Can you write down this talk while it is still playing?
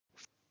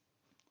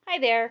Hi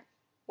there.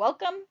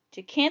 Welcome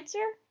to Cancer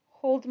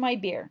Hold My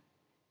Beer.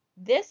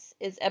 This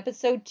is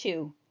episode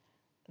 2,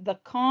 The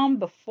Calm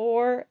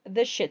Before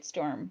the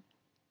Shitstorm.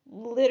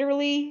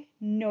 Literally,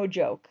 no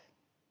joke.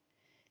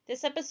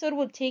 This episode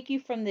will take you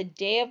from the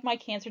day of my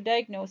cancer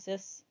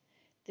diagnosis,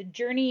 the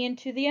journey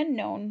into the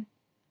unknown,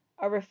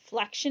 a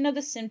reflection of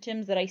the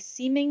symptoms that I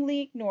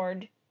seemingly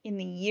ignored in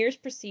the years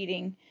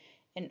preceding,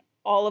 and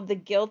all of the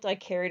guilt I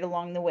carried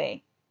along the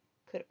way.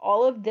 Could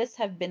all of this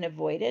have been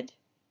avoided?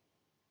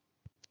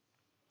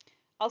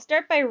 I'll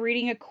start by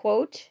reading a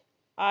quote.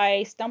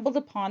 I stumbled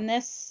upon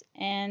this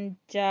and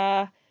it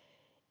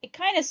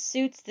kind of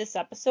suits this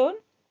episode.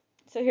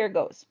 So here it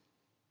goes.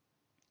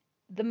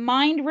 The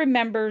mind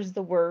remembers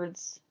the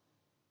words,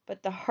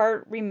 but the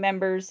heart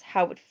remembers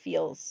how it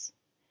feels.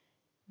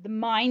 The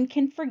mind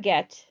can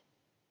forget,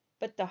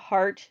 but the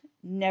heart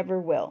never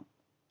will.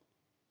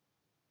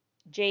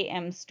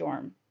 J.M.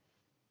 Storm.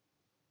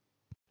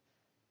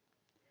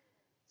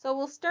 So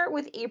we'll start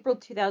with April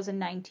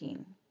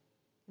 2019.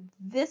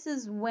 This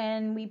is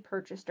when we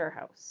purchased our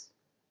house.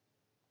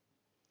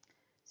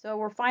 So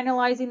we're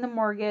finalizing the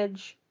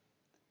mortgage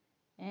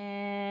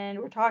and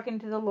we're talking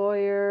to the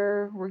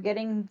lawyer. We're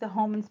getting the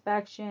home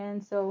inspection.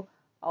 So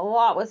a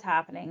lot was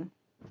happening.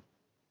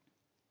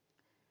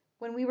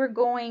 When we were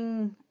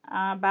going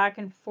back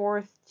and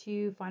forth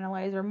to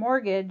finalize our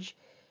mortgage,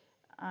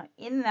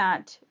 in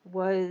that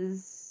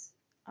was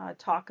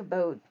talk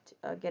about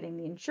getting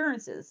the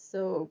insurances.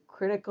 So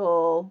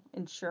critical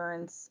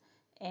insurance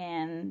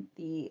and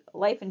the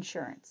life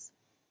insurance.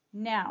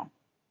 Now,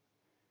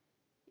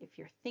 if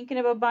you're thinking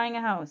about buying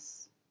a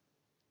house,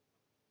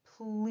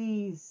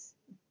 please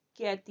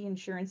get the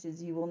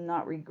insurances. You will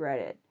not regret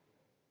it.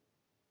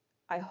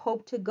 I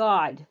hope to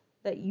God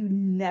that you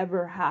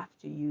never have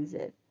to use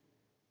it.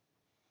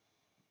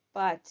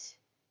 But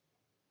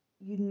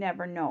you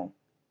never know.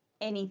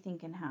 Anything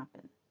can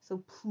happen.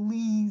 So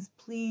please,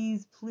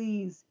 please,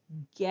 please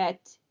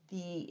get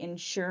the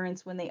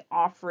insurance when they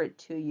offer it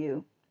to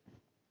you.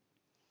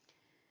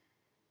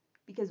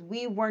 Because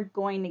we weren't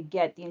going to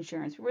get the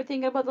insurance. We were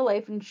thinking about the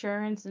life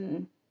insurance,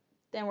 and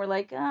then we're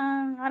like,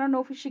 I don't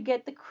know if we should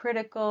get the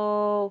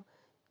critical.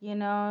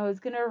 It's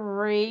going to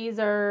raise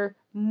our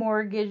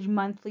mortgage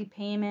monthly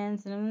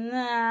payments. And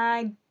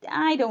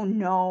I don't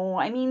know.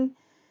 I mean,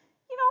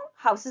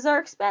 houses are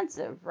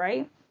expensive,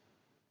 right?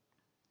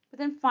 But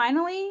then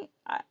finally,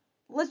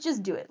 let's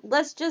just do it.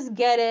 Let's just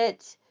get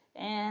it.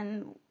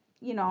 And,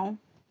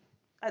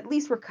 at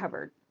least we're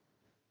covered.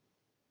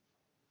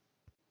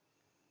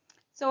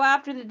 So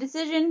after the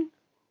decision,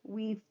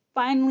 we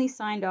finally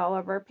signed all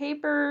of our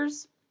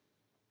papers.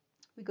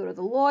 We go to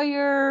the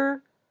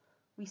lawyer.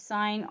 We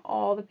sign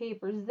all the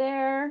papers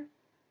there.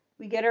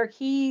 We get our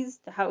keys.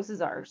 The house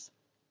is ours.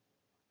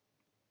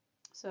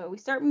 So we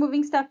start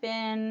moving stuff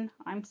in.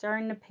 I'm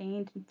starting to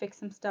paint and fix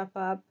some stuff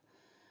up.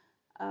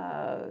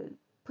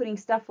 Putting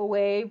stuff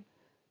away.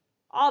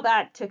 All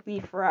that took me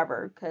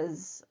forever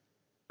because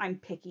I'm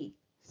picky.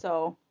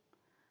 So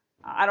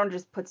I don't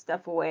just put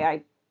stuff away.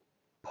 I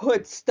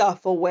put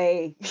stuff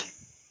away.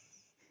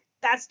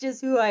 That's just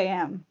who I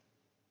am.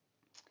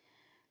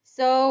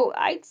 So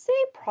I'd say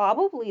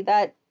probably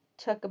that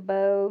took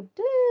about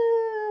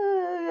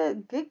a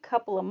good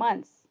couple of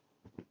months.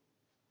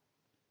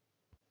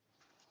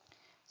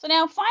 So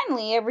now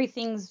finally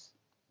everything's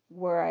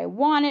where I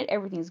want it.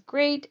 Everything's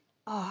great.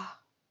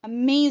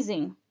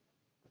 Amazing.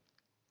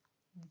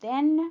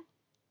 Then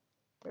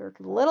there were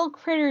little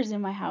critters in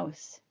my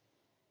house.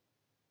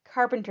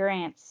 Carpenter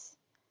ants.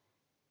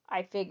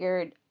 I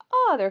figured,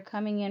 they're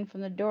coming in from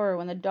the door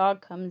when the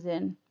dog comes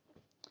in.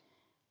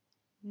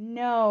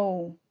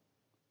 No.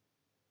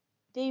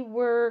 They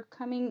were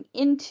coming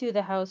into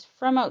the house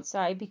from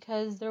outside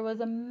because there was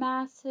a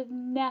massive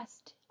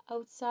nest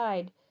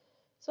outside.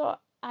 So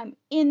I'm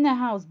in the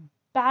house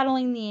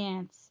battling the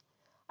ants.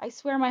 I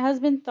swear my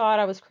husband thought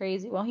I was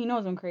crazy. Well, he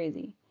knows I'm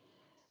crazy.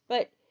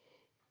 But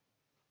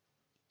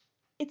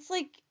it's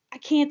like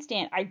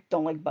I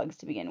don't like bugs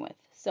to begin with.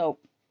 So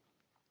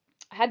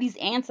I have these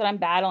ants that I'm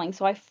battling.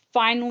 So I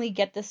finally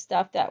get the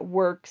stuff that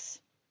works.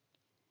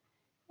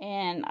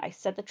 And I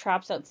set the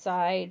traps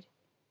outside.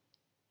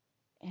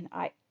 And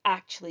I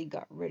actually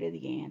got rid of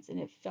the ants. And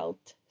it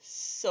felt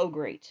so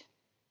great.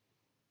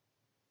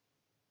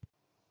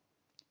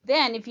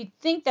 Then, if you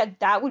think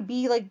that would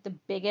be like the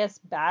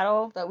biggest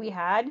battle that we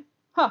had,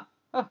 oh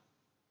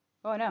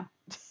no.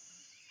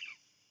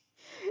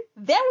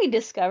 Then we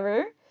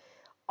discover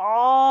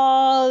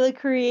all the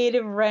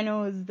creative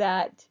renos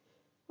that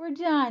were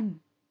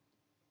done.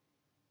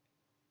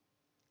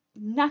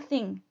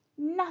 Nothing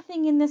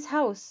in this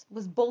house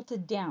was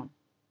bolted down.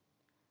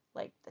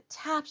 Like the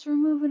taps were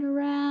moving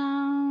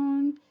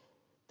around,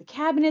 the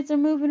cabinets are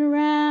moving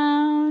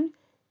around,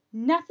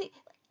 nothing.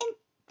 And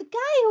the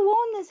guy who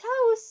owned this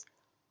house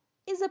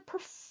is a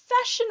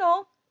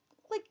professional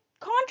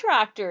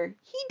contractor.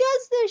 He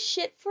does this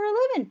shit for a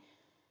living.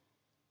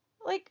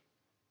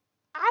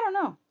 I don't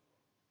know.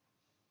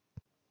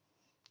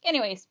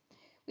 Anyways,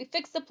 we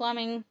fix the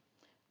plumbing,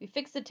 we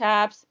fix the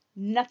taps,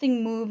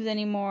 nothing moves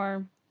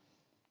anymore.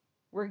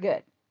 we're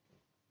good.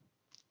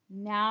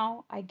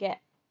 Now I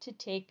get to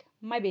take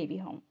my baby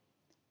home,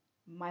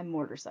 my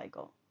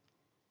motorcycle.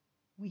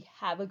 We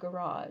have a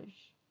garage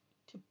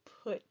to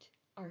put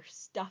our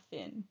stuff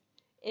in.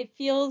 It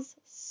feels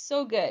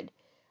so good.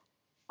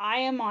 I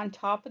am on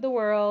top of the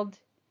world.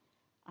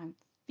 I'm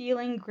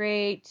feeling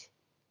great.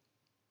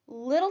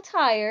 Little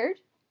tired.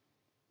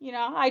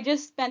 I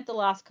just spent the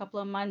last couple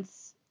of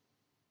months,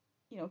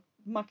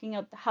 mucking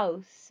out the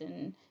house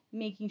and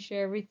making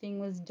sure everything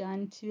was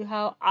done to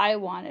how I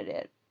wanted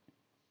it.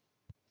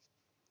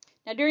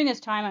 Now, during this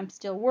time, I'm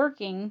still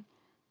working.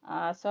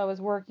 So I was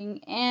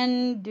working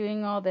and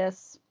doing all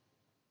this.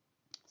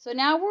 So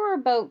now we're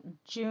about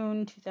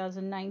June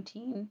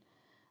 2019,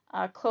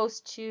 close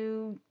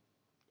to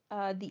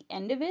the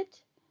end of it.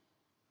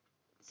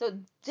 So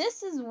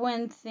this is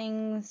when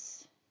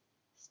things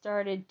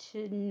started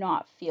to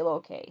not feel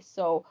okay.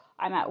 So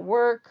I'm at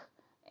work,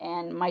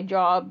 and my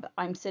job,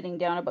 I'm sitting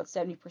down about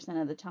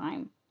 70% of the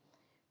time.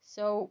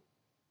 So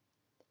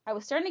I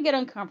was starting to get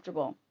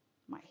uncomfortable.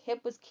 My hip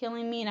was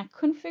killing me and I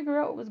couldn't figure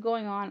out what was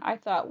going on. I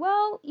thought,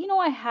 well,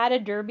 I had a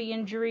derby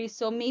injury,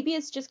 so maybe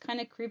it's just kind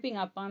of creeping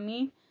up on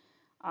me.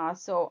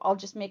 So I'll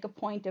just make a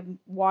point of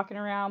walking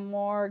around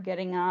more,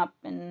 getting up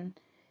and,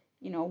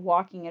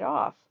 walking it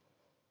off.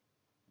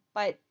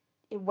 But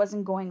it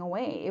wasn't going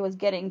away. It was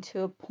getting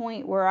to a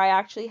point where I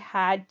actually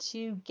had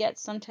to get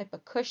some type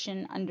of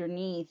cushion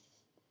underneath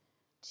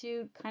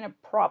to kind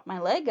of prop my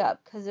leg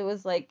up, because it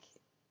was like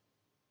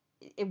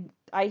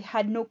I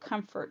had no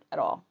comfort at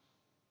all.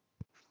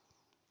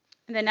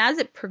 And then as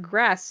it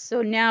progressed,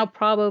 so now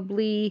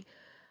probably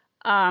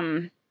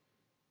I'd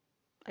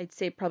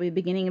say probably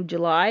beginning of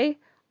July,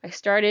 I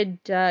started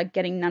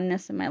getting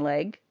numbness in my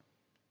leg.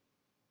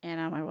 And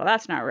I'm like, well,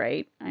 that's not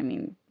right.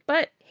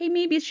 But hey,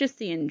 maybe it's just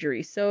the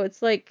injury. So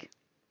it's like,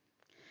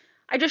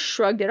 I just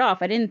shrugged it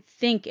off. I didn't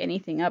think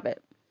anything of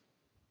it.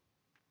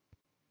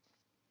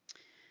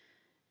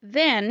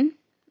 Then,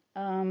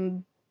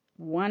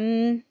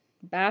 one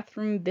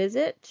bathroom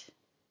visit,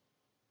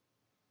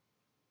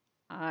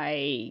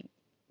 I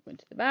went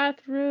to the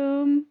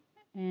bathroom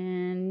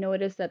and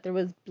noticed that there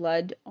was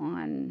blood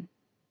on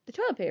the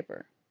toilet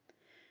paper.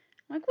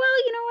 I'm like,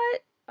 well, you know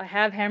what? I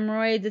have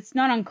hemorrhoids. It's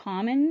not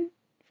uncommon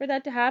for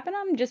that to happen.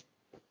 I'm just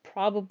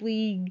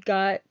probably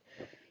got,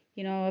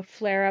 a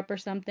flare up or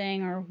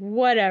something or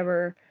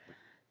whatever.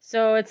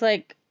 So it's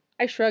like,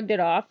 I shrugged it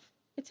off.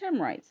 It's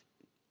hemorrhoids.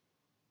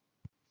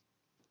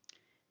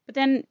 But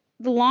then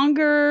the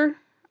longer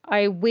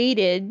I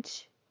waited,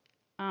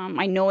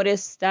 I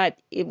noticed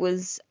that it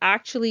was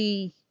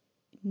actually,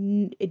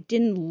 it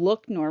didn't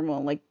look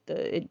normal. Like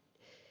it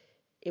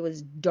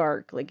was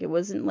dark. Like it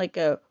wasn't like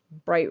a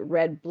bright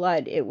red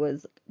blood. It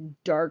was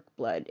dark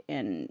blood,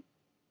 and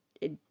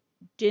it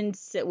didn't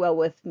sit well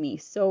with me.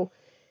 So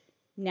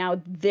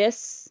now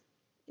this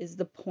is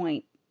the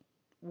point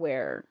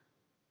where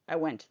I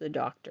went to the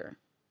doctor.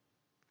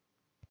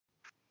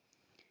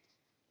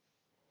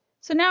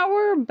 So now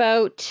we're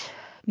about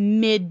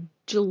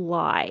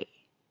mid-July,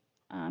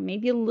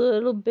 maybe a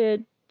little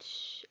bit,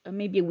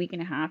 maybe a week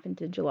and a half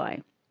into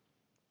July.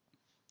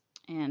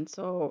 And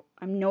so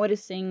I'm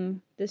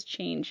noticing this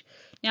change.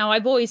 Now,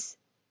 I've always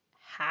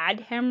had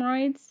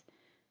hemorrhoids,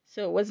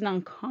 so it wasn't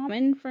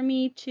uncommon for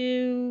me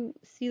to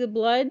see the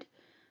blood.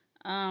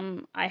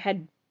 I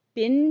had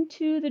been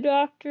to the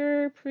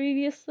doctor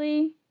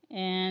previously,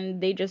 and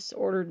they just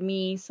ordered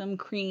me some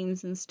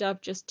creams and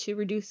stuff just to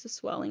reduce the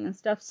swelling and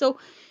stuff. So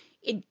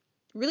it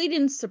really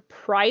didn't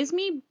surprise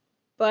me,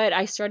 but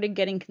I started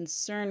getting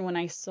concerned when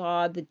I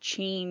saw the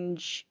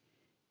change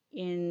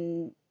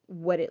in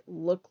what it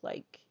looked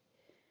like.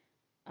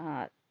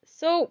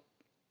 So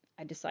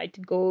I decided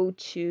to go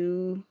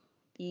to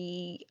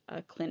the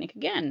clinic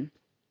again.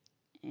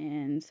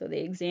 And so they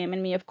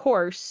examined me, of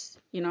course,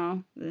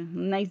 the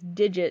nice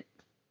digit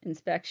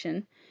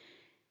inspection.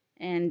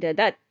 And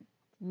that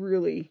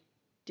really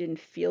didn't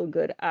feel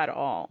good at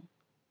all.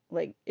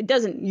 Like, it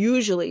doesn't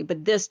usually,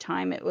 but this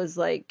time it was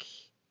like,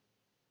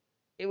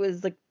 it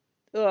was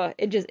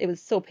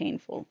so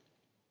painful.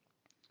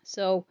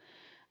 So,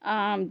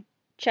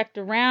 checked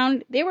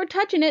around. They were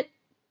touching it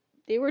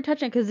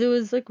because it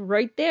was like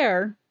right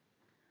there.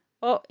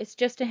 Oh, it's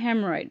just a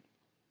hemorrhoid.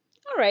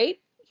 All right.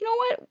 You know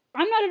what?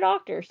 I'm not a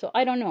doctor, so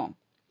I don't know.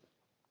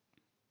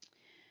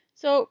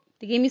 So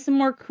they gave me some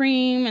more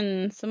cream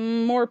and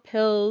some more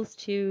pills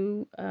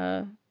to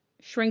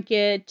shrink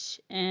it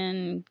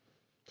and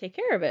take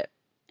care of it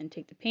and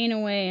take the pain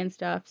away and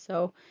stuff.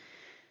 So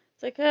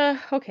it's like,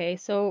 okay.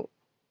 So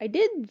I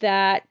did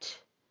that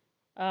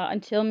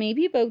until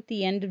maybe about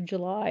the end of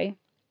July.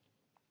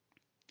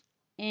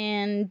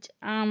 And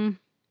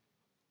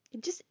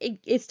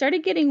it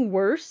started getting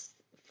worse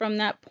from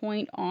that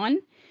point on.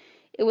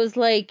 It was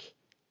like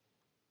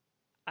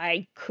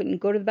I couldn't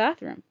go to the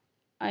bathroom.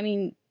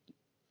 You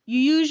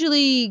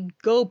usually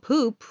go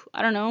poop,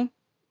 I don't know,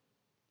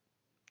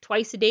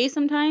 twice a day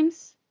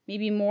sometimes,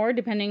 maybe more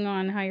depending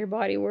on how your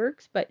body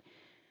works, but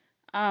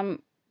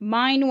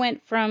mine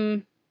went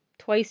from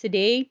twice a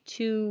day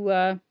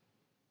to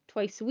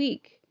twice a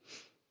week.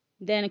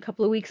 Then a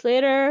couple of weeks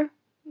later,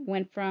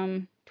 went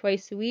from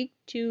twice a week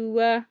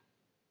to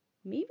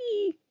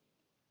maybe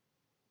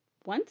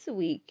once a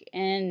week.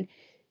 And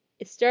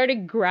it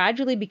started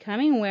gradually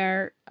becoming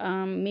where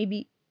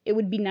maybe it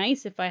would be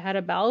nice if I had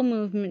a bowel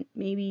movement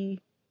maybe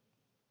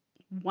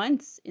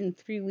once in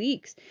 3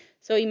 weeks.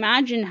 So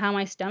imagine how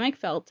my stomach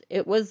felt.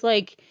 It was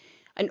like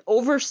an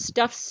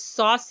overstuffed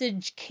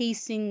sausage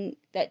casing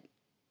that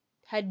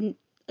had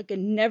like a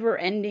never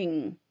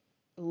ending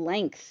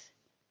length.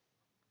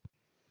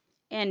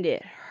 And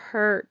it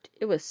hurt.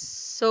 It was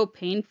so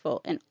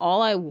painful. And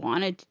all I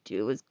wanted to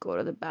do was go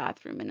to the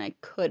bathroom, and I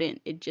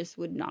couldn't. It just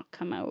would not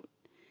come out.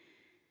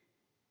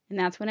 And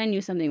that's when I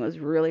knew something was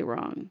really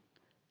wrong.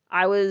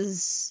 I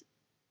was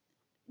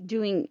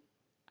doing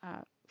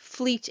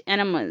fleet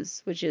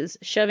enemas, which is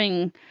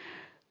shoving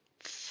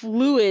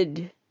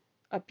fluid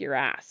up your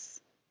ass.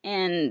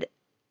 And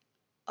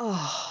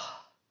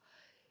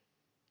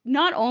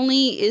not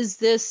only is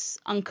this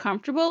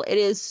uncomfortable, it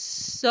is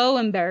so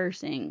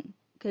embarrassing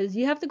because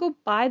you have to go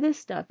buy this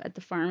stuff at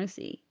the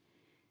pharmacy.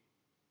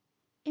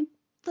 And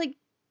like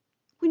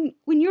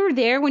when you're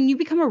there, when you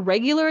become a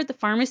regular at the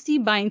pharmacy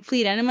buying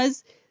fleet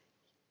enemas,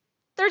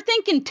 they're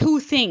thinking two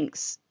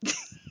things.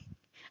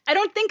 I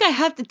don't think I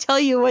have to tell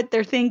you what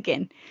they're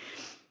thinking.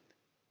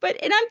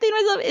 And I'm thinking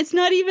to myself, it's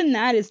not even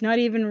that. It's not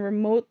even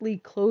remotely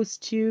close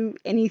to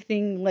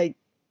anything like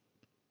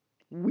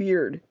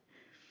weird.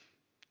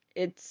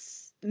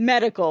 It's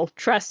medical,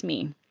 trust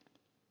me.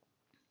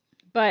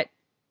 But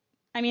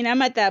I mean,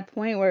 I'm at that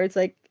point where it's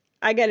like,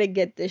 I gotta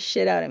get this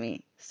shit out of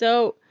me.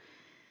 So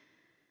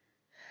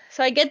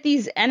I get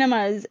these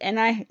enemas, and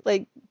I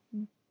like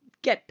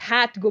get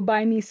Pat to go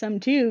buy me some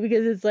too,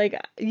 because it's like,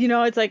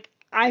 it's like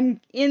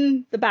I'm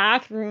in the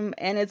bathroom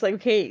and it's like,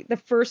 okay, the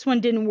first one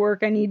didn't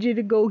work. I need you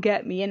to go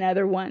get me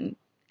another one.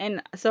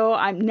 And so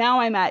I'm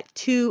at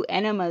 2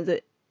 enemas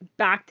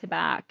back to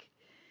back.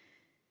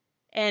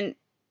 And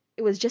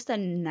it was just a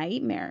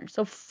nightmare.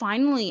 So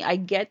finally I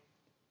get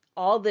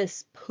all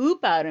this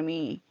poop out of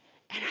me,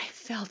 and I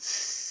felt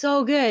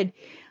so good.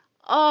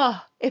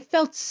 Oh, it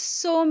felt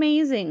so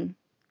amazing.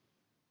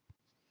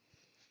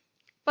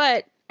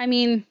 But I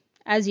mean,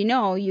 as you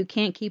know, you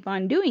can't keep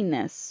on doing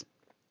this.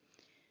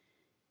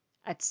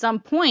 At some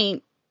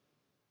point,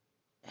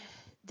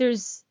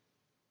 there's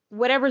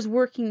whatever's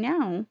working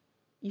now,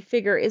 you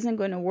figure isn't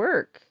going to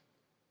work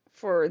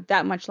for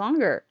that much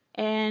longer.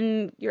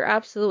 And you're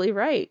absolutely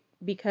right,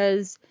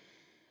 because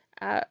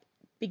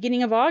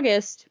beginning of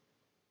August,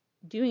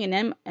 doing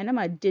an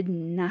enema did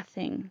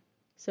nothing.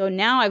 So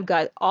now I've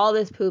got all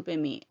this poop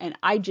in me, and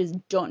I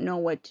just don't know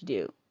what to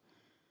do.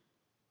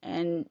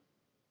 And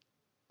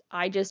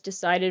I just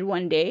decided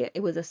one day,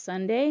 it was a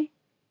Sunday,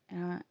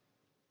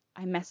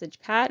 I messaged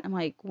Pat. I'm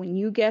like, when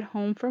you get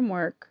home from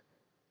work,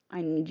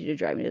 I need you to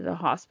drive me to the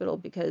hospital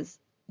because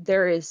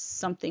there is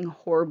something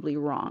horribly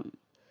wrong.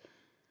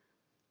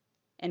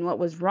 And what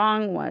was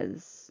wrong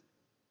was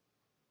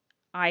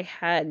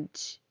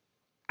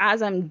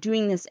as I'm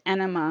doing this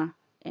enema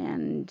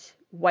and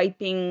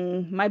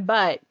wiping my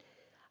butt,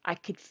 I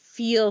could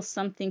feel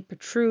something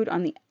protrude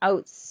on the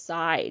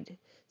outside.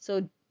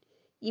 So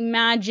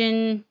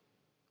imagine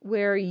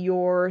where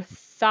your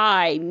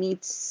thigh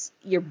meets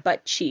your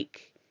butt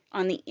cheek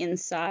on the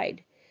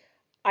inside.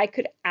 I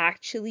could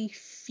actually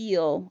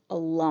feel a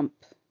lump.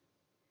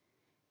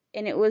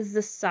 And it was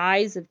the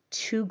size of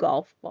 2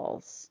 golf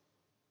balls.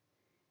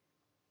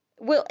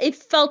 Well, it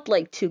felt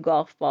like 2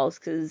 golf balls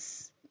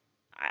because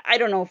I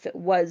don't know if it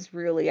was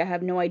really. I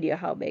have no idea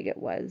how big it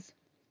was.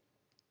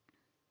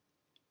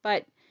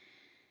 But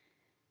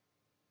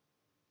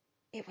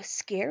it was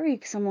scary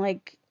because I'm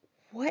like,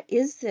 what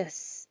is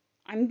this?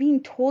 I'm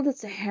being told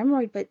it's a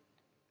hemorrhoid, but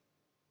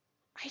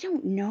I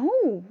don't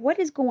know what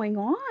is going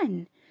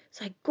on.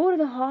 So I go to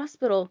the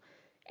hospital,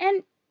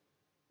 and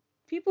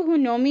people who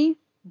know me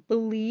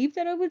believe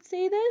that I would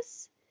say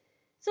this.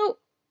 So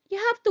you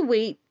have to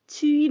wait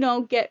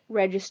to, get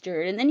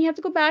registered, and then you have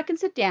to go back and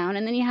sit down,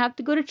 and then you have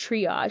to go to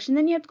triage, and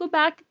then you have to go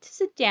back to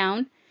sit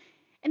down.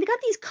 And they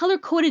got these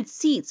color-coded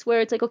seats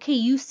where it's like, okay,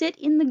 you sit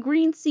in the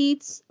green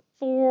seats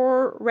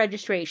for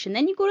registration.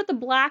 Then you go to the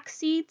black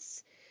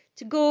seats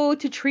to go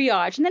to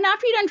triage. And then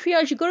after you're done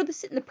triage, you go to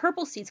sit in the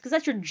purple seats because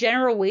that's your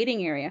general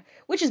waiting area,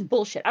 which is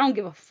bullshit. I don't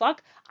give a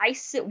fuck. I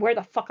sit where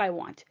the fuck I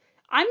want.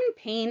 I'm in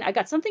pain. I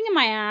got something in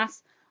my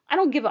ass. I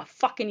don't give a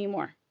fuck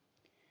anymore.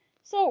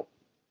 So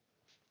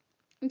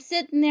I'm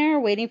sitting there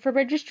waiting for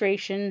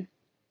registration.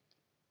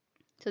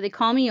 So they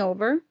call me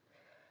over.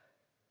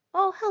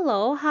 Oh,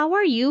 hello. How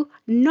are you?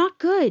 Not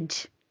good.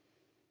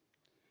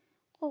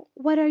 Oh,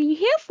 what are you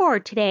here for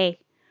today?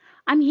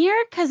 I'm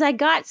here because I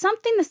got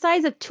something the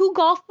size of 2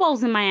 golf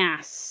balls in my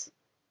ass.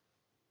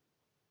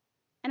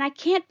 And I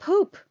can't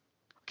poop.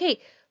 Okay,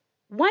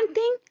 one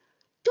thing,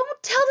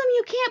 don't tell them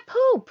you can't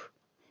poop.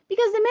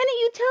 Because the minute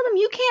you tell them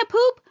you can't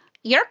poop,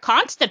 you're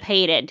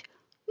constipated.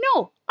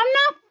 No, I'm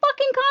not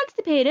fucking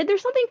constipated.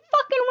 There's something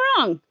fucking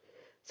wrong.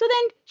 So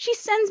then she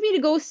sends me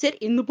to go sit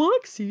in the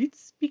black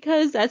seats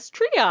because that's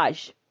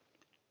triage.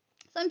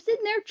 So I'm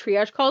sitting there,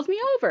 triage calls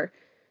me over.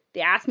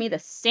 They ask me the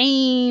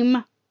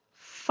same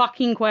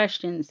fucking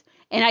questions.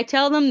 And I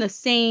tell them the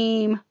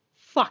same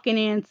fucking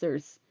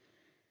answers.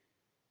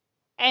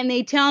 And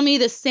they tell me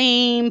the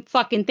same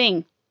fucking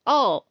thing.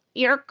 Oh,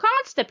 you're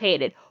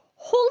constipated.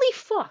 Holy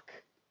fuck.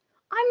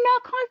 I'm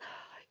not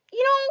do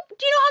you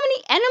know how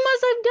many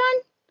enemas I've done?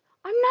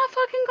 I'm not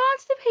fucking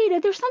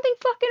constipated. There's something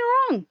fucking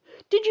wrong.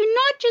 Did you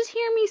not just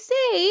hear me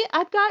say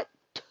I've got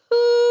 2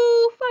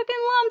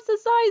 fucking lumps the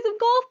size of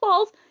golf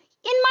balls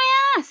in my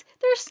ass?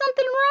 There's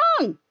something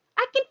wrong.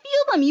 I can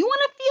feel them. You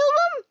want to feel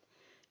them?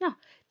 No,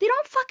 they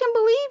don't fucking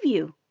believe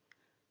you.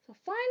 So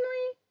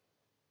finally,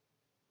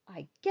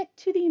 I get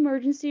to the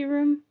emergency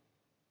room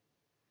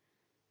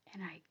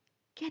and I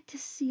get to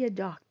see a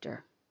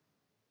doctor.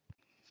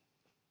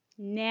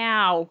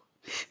 Now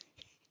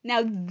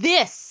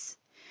this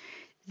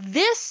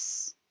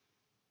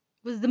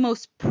was the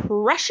most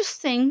precious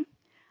thing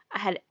I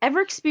had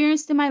ever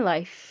experienced in my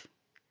life.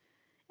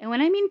 And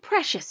when I mean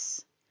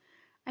precious,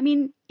 I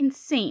mean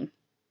insane.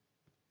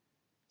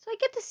 So I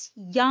get this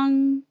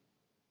young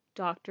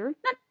doctor.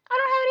 I don't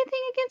have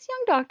anything against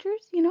young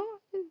doctors,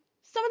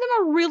 Some of them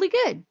are really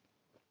good.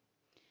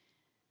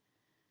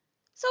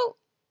 So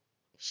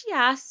she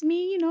asked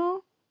me,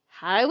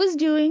 how I was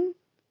doing.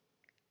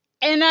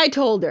 And I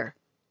told her,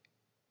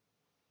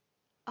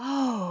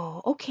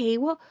 oh, okay,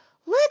 well,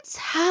 let's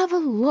have a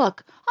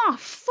look. Oh,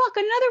 fuck,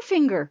 another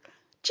finger.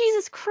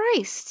 Jesus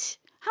Christ.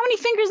 How many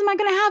fingers am I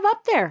going to have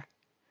up there?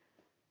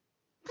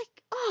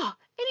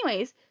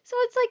 Anyways, so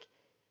it's like,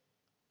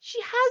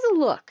 she has a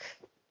look.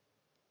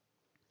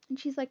 And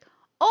she's like,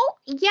 oh,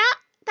 yeah,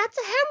 that's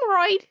a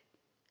hemorrhoid.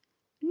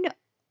 No,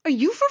 are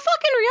you for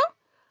fucking real?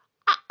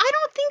 I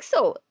don't think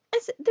so.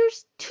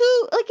 There's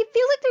 2, it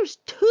feels like there's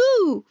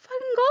 2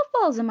 fucking golf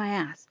balls in my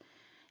ass.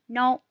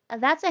 No,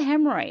 that's a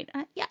hemorrhoid.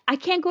 Yeah, I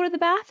can't go to the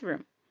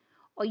bathroom.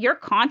 Oh, you're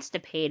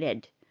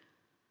constipated.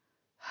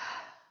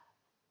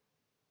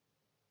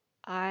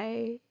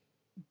 I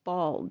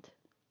bawled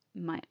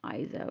my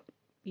eyes out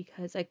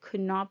because I could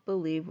not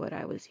believe what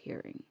I was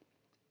hearing.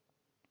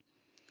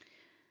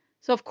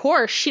 So, of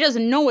course, she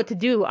doesn't know what to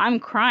do. I'm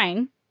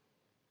crying.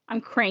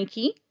 I'm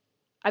cranky.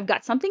 I've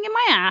got something in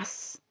my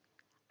ass.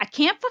 I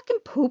can't fucking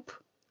poop.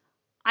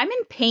 I'm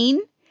in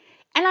pain.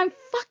 And I'm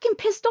fucking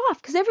pissed off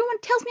because everyone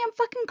tells me I'm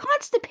fucking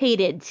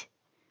constipated.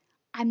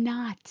 I'm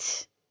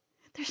not.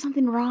 There's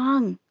something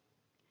wrong.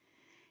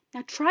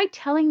 Now try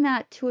telling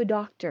that to a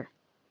doctor.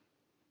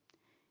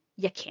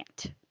 You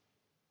can't.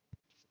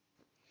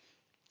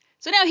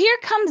 So now here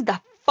comes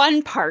the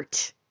fun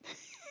part.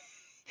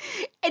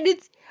 And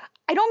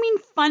I don't mean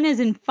fun as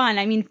in fun.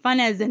 I mean fun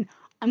as in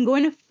I'm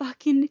going to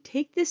fucking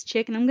take this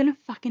chick and I'm going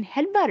to fucking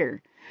headbutt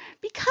her.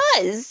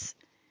 Because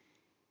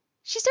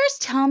she starts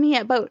telling me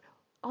about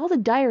all the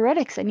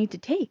diuretics I need to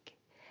take.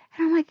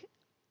 And I'm like,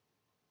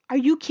 are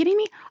you kidding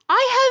me?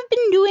 I have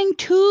been doing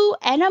 2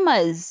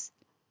 enemas.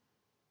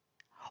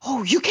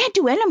 Oh, you can't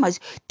do enemas.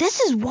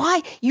 This is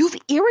why you've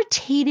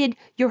irritated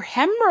your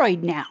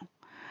hemorrhoid now.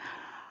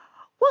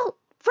 Well,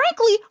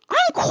 frankly,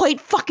 I'm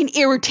quite fucking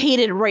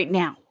irritated right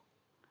now.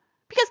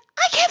 Because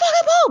I can't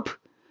fucking poop.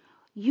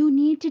 You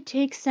need to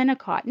take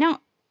Senokot. Now,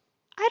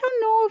 I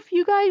don't know if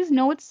you guys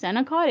know what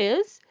Senokot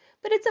is,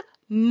 but it's a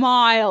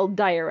mild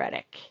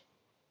diuretic.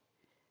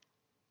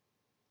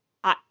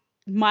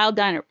 Mild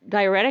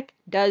diuretic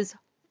does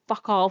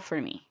fuck all for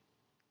me.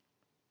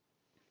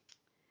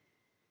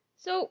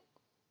 So,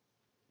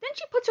 then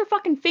she puts her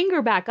fucking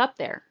finger back up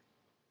there.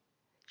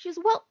 She goes,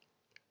 well,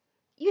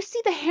 you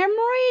see the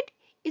hemorrhoid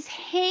is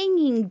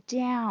hanging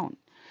down.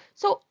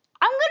 So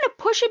I'm going to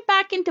push it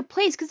back into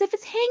place because if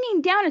it's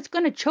hanging down, it's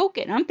going to choke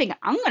it. And I'm thinking,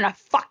 I'm going to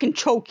fucking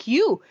choke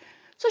you.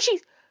 So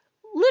she's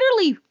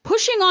literally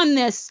pushing on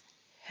this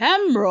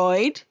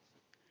hemorrhoid.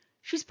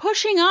 She's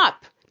pushing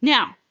up.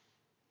 Now,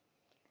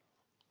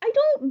 I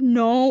don't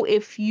know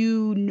if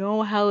you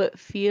know how it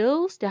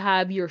feels to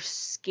have your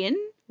skin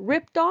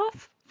ripped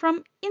off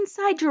from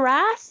inside your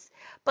ass,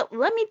 but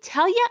let me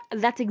tell you,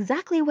 that's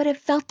exactly what it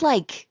felt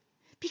like.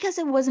 Because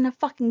it wasn't a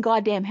fucking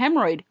goddamn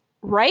hemorrhoid,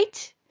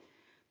 right?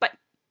 But,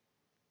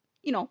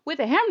 with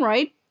a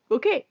hemorrhoid,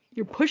 okay,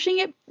 you're pushing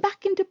it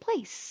back into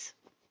place.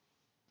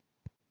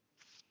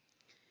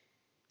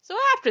 So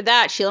after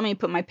that, she let me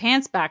put my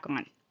pants back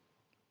on.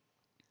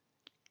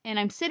 And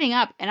I'm sitting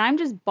up and I'm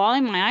just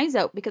bawling my eyes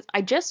out because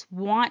I just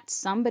want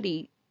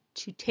somebody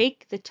to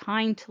take the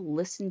time to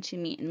listen to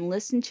me and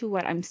listen to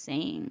what I'm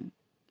saying.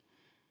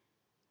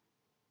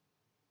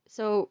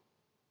 So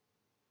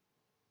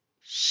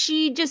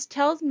she just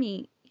tells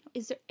me,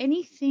 is there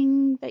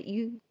anything that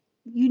you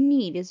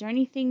need? Is there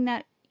anything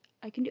that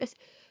I can do? I said,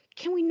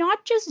 can we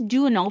not just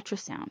do an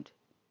ultrasound?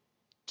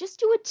 Just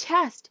do a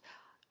test.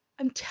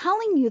 I'm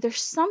telling you,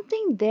 there's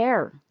something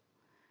there.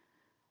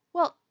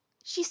 Well,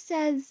 she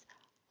says,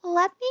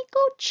 let me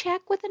go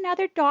check with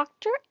another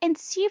doctor and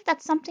see if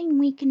that's something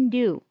we can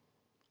do.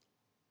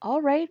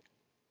 All right,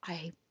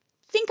 I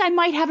think I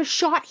might have a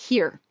shot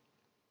here.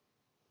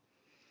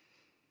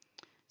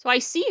 So I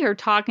see her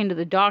talking to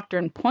the doctor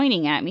and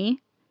pointing at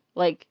me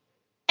like,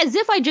 as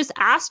if I just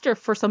asked her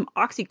for some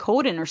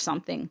oxycodone or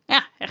something.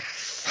 Yeah.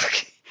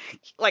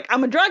 Like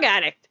I'm a drug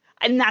addict.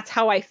 And that's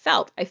how I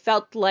felt. I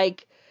felt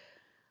like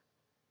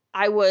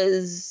I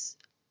was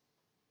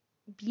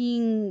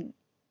being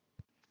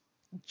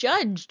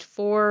judged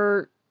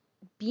for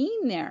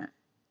being there.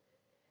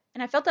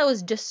 And I felt I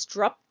was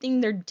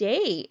disrupting their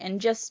day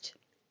and just,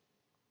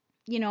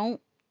 you know,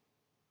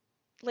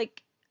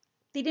 like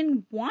they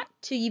didn't want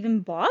to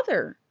even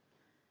bother.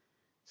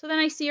 So then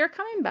I see her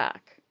coming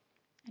back.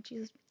 And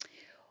she's,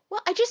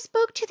 well, I just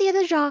spoke to the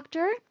other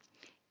doctor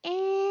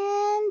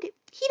and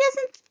he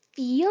doesn't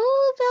feel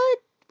that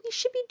we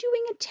should be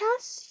doing a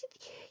test.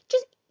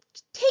 Just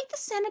take the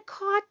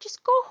Senecot,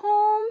 just go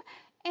home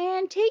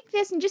and take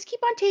this and just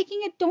keep on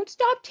taking it. Don't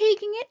stop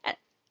taking it. And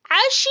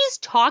as she's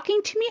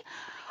talking to me,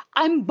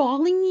 I'm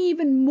bawling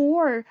even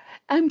more.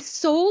 I'm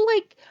so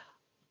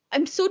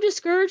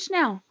discouraged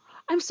now.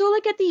 I'm so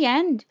at the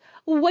end.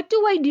 What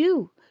do I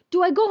do?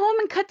 Do I go home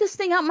and cut this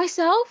thing out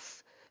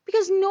myself?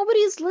 Because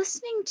nobody's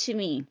listening to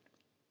me.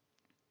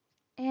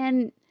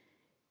 And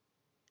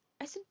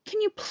I said,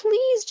 can you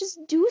please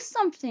just do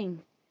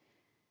something?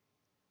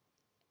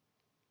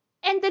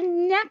 And the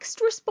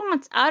next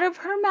response out of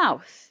her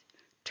mouth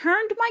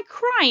turned my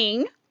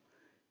crying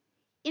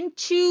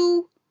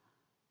into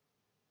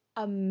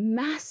a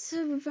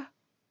massive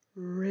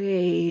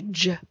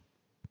rage.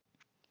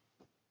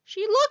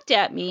 She looked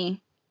at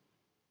me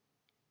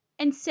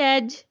and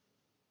said,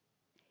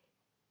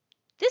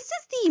 this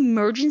is the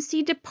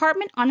emergency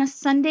department on a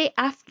Sunday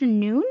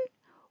afternoon?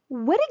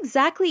 What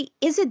exactly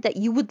is it that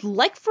you would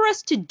like for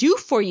us to do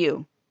for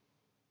you?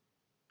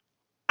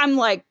 I'm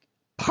like,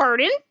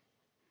 pardon?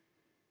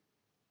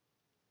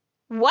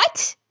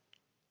 What?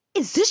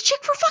 Is this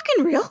chick for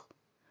fucking real?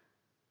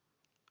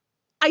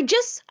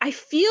 I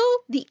feel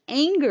the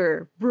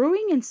anger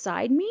brewing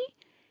inside me,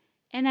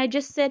 and I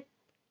just said,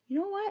 you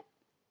know what?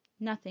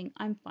 Nothing.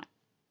 I'm fine.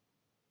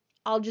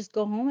 I'll just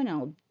go home and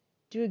I'll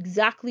do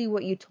exactly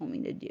what you told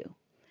me to do.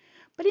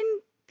 But in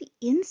the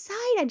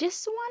inside, I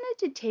just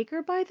wanted to take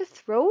her by the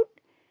throat,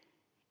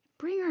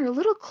 bring her a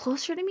little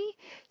closer to me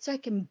so I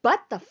can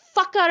butt the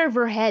fuck out of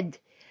her head.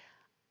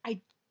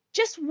 I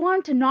just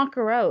wanted to knock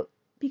her out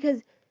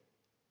because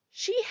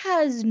she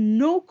has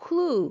no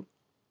clue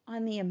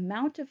on the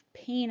amount of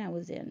pain I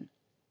was in.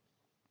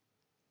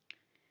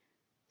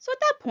 So at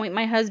that point,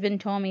 my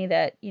husband told me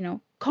that,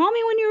 call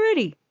me when you're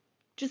ready.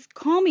 Just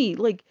call me.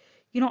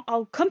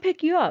 I'll come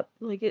pick you up.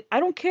 I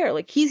don't care.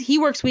 He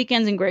works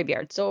weekends and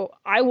graveyards, so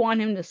I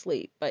want him to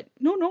sleep. But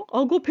no,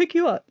 I'll go pick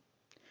you up.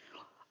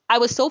 I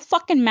was so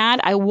fucking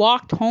mad, I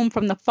walked home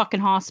from the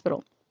fucking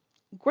hospital.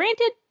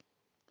 Granted,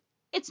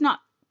 it's not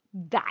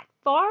that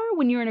far.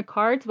 When you're in a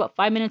car, it's about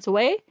 5 minutes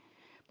away.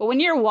 But when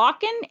you're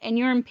walking and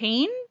you're in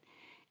pain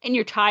and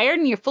you're tired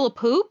and you're full of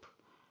poop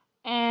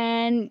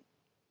and,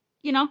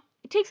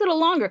 it takes a little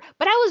longer.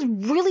 But I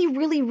was really,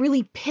 really,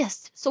 really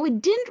pissed. So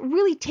it didn't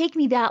really take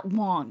me that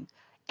long.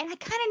 And I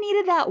kind of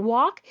needed that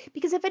walk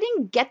because if I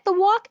didn't get the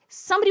walk,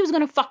 somebody was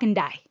going to fucking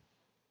die.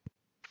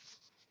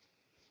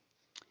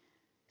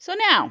 So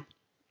now,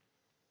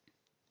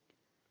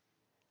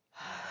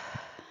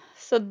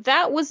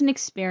 that was an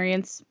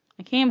experience.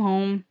 I came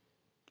home,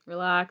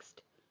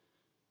 relaxed,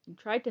 and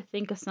tried to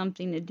think of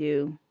something to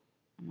do.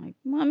 I'm like,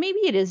 well, maybe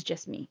it is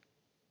just me,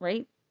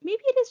 right?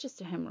 Maybe it is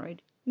just a hemorrhoid.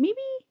 Maybe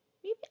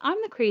I'm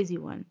the crazy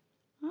one.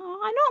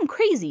 Oh, I know I'm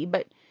crazy,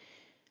 but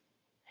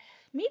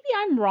maybe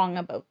I'm wrong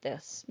about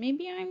this.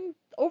 Maybe I'm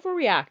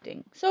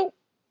overreacting. So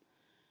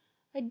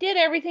I did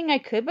everything I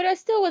could, but I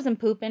still wasn't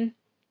pooping.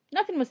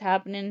 Nothing was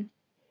happening.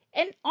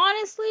 And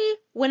honestly,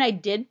 when I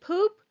did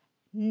poop,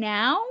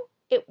 now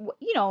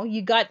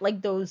you got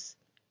those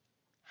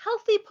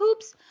healthy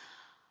poops.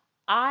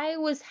 I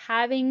was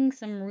having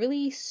some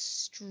really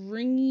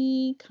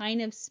stringy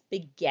kind of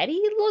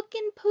spaghetti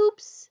looking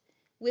poops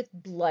with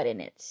blood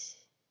in it.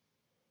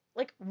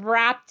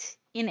 Wrapped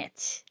in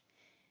it.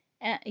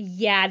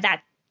 Yeah,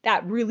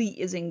 that really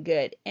isn't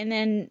good. And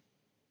then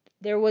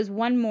there was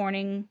one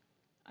morning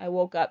I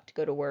woke up to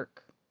go to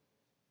work.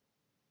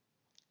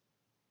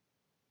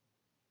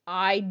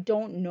 I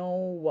don't know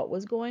what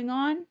was going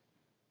on,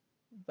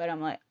 but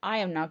I'm like, I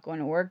am not going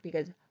to work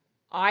because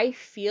I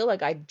feel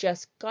like I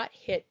just got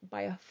hit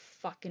by a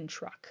fucking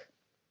truck.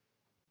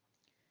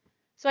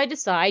 So I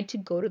decide to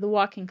go to the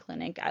walk-in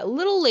clinic a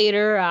little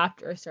later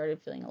after I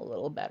started feeling a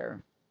little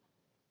better.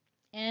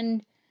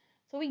 And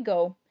so we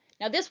go.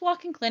 Now this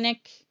walk-in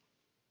clinic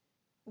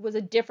was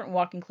a different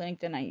walk-in clinic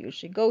than I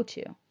usually go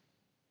to.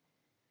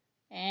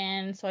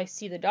 And so I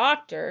see the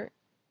doctor,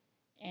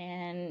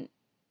 and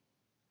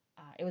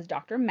it was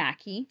Dr.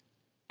 Mackey.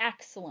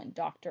 Excellent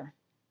doctor.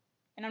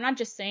 And I'm not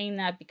just saying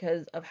that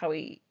because of how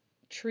he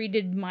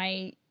treated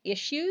my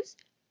issues.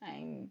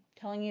 I'm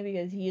telling you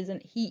because he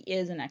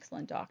is an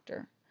excellent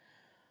doctor.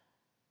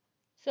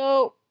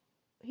 So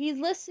he's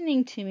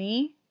listening to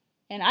me,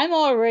 and I'm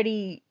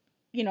already,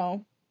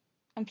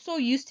 I'm so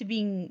used to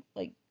being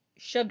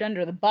shoved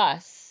under the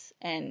bus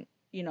and,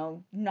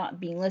 not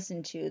being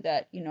listened to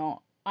that,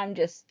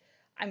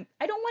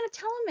 I don't want to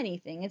tell him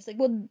anything. It's like,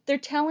 well, they're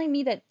telling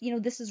me that,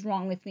 this is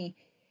wrong with me.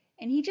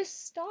 And he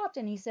just stopped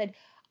and he said,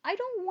 I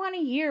don't want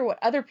to hear what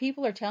other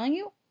people are telling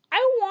you. I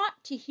want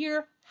to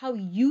hear how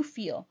you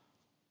feel.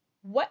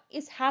 What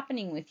is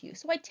happening with you?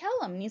 So I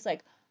tell him, and he's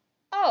like,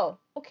 oh,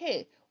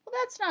 okay, well,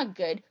 that's not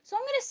good. So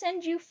I'm going to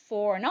send you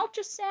for an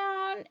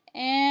ultrasound,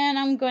 and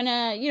I'm going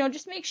to,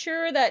 just make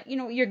sure that,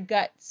 your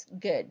gut's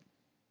good.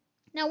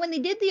 Now, when they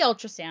did the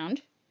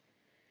ultrasound,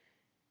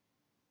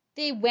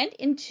 they went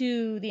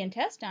into the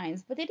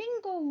intestines, but they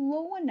didn't go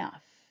low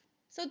enough.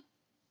 So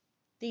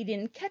they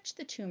didn't catch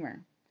the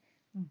tumor.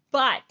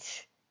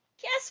 But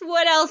guess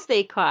what else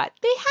they caught?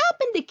 They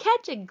happened to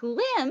catch a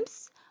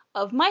glimpse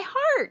of my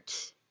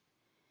heart,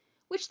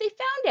 which they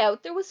found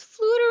out there was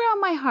fluid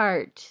around my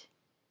heart.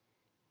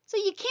 So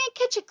you can't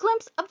catch a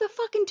glimpse of the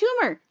fucking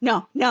tumor.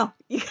 No,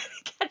 you gotta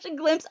catch a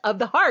glimpse of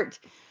the heart.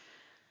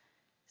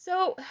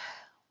 So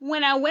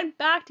when I went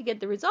back to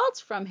get the results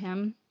from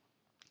him,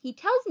 he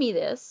tells me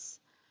this,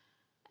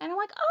 and I'm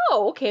like,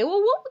 oh, okay,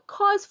 well, what would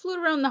cause fluid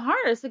around the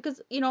heart? It's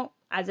because,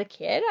 as a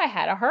kid, I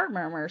had a heart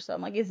murmur. So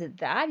I'm like, is it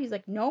that? He's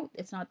like, no,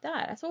 it's not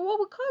that. I said, well, what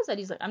would cause that?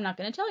 He's like, I'm not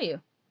going to tell you. And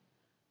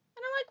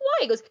I'm like, why?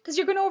 He goes, because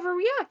you're going to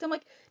overreact. I'm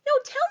like, no,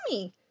 tell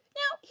me.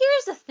 Now,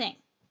 here's the thing.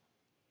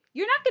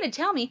 You're not going to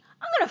tell me.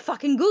 I'm going to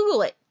fucking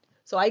Google it.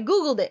 So I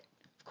Googled it.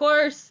 Of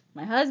course,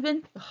 my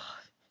husband,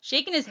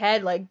 shaking his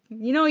head like,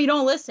 you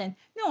don't listen.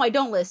 No, I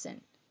don't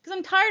listen. Because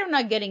I'm tired of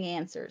not getting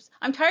answers.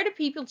 I'm tired of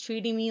people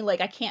treating me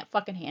like I can't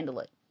fucking handle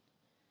it.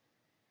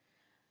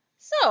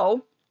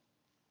 So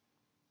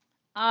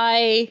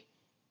I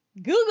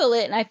Google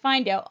it and I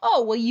find out,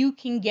 oh, well, you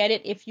can get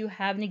it if you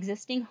have an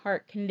existing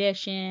heart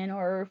condition,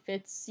 or if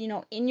it's,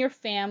 in your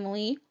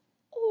family,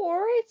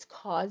 or it's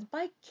caused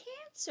by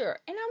cancer.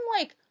 And I'm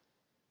like,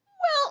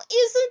 well,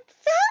 isn't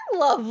that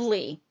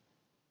lovely?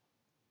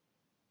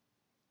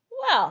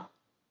 Well,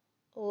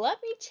 let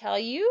me tell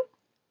you,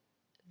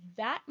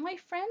 that, my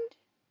friend,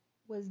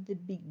 was the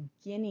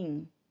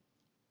beginning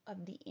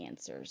of the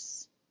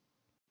answers.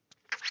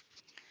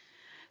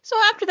 So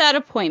after that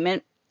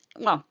appointment,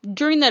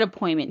 during that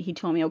appointment, he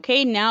told me,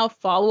 okay, now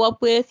follow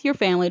up with your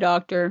family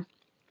doctor.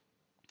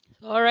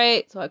 All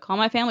right, so I call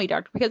my family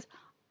doctor because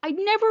I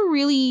never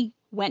really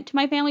went to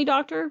my family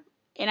doctor,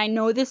 and I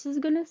know this is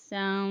going to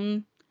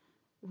sound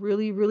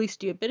really, really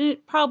stupid, and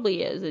it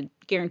probably is,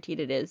 guaranteed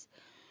it is.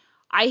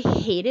 I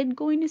hated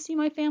going to see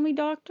my family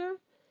doctor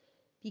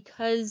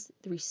because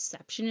the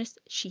receptionist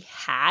she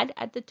had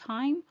at the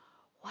time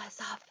was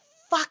a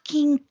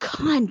fucking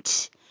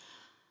cunt.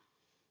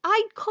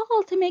 I'd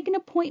call to make an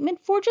appointment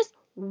for just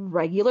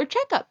regular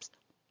checkups,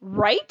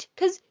 right?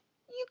 Because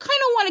you kind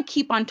of want to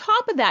keep on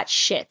top of that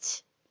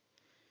shit.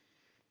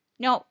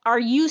 Now, are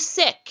you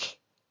sick?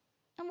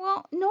 And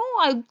well, no,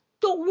 I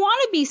don't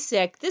want to be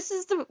sick. This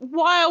is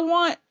why I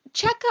want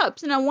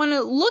checkups and I want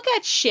to look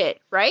at shit,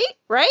 right?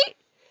 Right?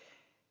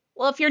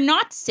 Well, if you're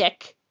not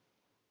sick,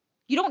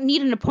 you don't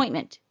need an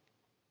appointment.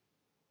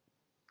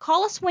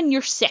 Call us when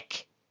you're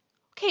sick.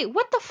 Okay,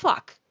 what the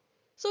fuck?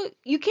 So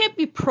you can't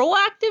be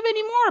proactive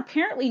anymore?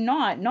 Apparently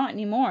not. Not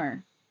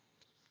anymore.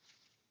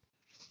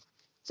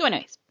 So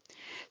anyways,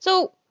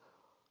 so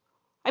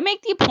I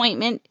make the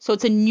appointment. So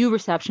it's a new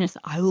receptionist.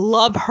 I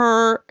love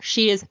her.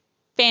 She is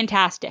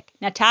fantastic.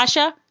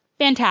 Natasha,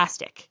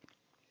 fantastic.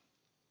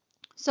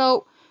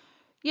 So,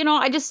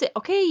 I just say,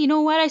 okay, you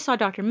know what? I saw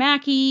Dr.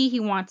 Mackey. He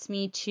wants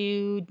me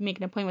to make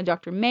an appointment with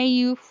Dr.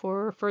 Mayu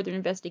for further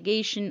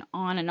investigation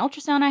on an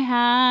ultrasound I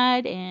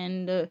had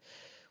and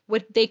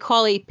what they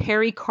call a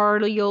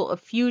pericardial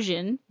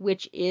effusion,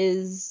 which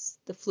is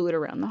the fluid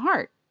around the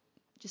heart.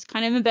 Just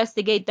kind of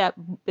investigate that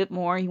bit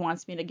more. He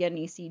wants me to get an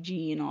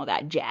ECG and all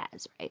that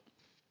jazz, right?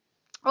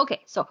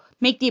 Okay, so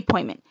make the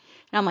appointment.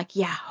 And I'm like,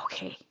 yeah,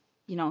 okay.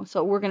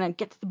 So we're going to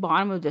get to the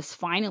bottom of this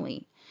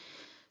finally.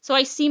 So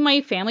I see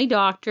my family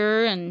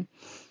doctor and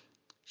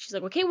she's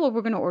like, okay, well,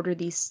 we're going to order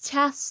these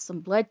tests, some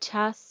blood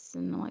tests.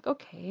 And I'm like,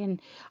 okay.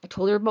 And I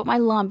told her about my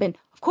lump. And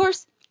of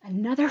course,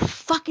 another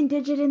fucking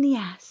digit in the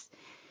ass.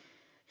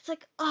 It's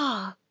like,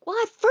 well,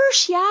 at first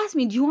she asked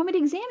me, do you want me to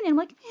examine it? I'm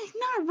like,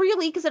 not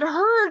really, because it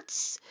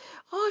hurts.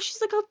 Oh,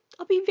 she's like,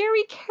 I'll be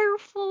very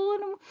careful.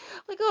 And I'm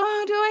like,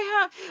 oh, do I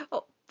have?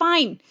 Oh,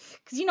 fine.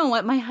 Because you know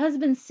what? My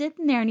husband's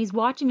sitting there and he's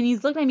watching me and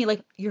he's looking at me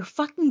like, you're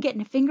fucking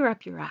getting a finger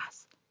up your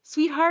ass.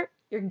 Sweetheart,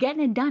 you're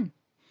getting it done.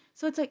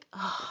 So it's like,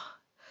 oh.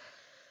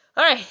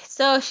 All right,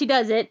 so she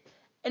does it.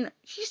 And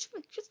she's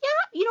yeah,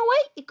 you know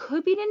what? It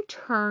could be an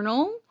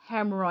internal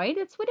hemorrhoid.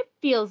 That's what it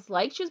feels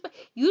like. But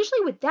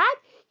usually with that,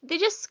 they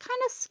just kind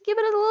of give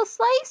it a little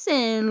slice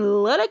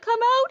and let it come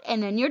out,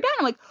 and then you're done.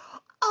 I'm like,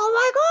 oh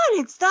my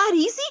God, it's that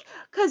easy?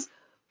 Because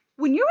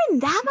when you're in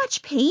that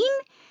much pain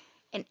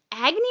and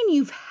agony and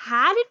you've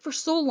had it for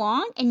so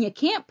long and you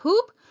can't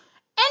poop,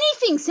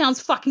 anything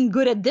sounds fucking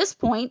good at this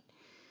point.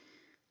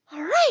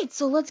 All right,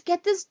 so let's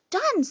get this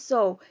done.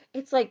 So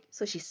it's like,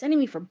 so she's sending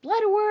me for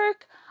blood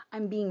work.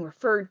 I'm being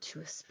referred to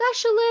a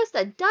specialist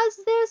that does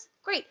this.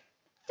 Great.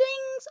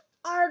 Things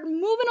are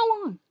moving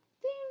along.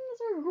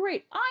 Things are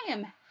great. I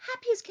am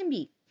happy as can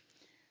be.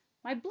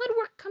 My blood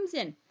work comes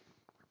in.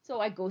 So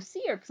I go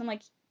see her because I'm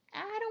like, I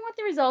don't want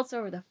the results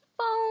over the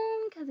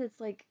phone because it's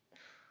like,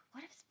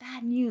 what if it's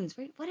bad news,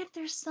 right? What if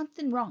there's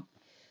something wrong?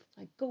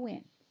 So I go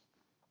in.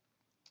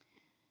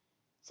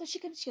 So she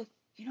comes, she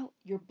goes,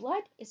 your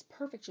blood is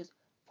perfect. She goes,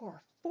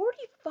 for a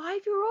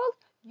 45-year-old,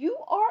 you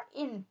are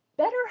in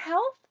better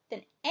health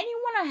than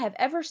anyone I have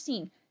ever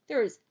seen.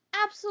 There is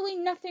absolutely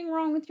nothing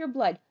wrong with your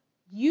blood.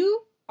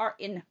 You are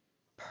in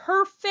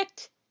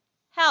perfect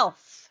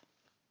health.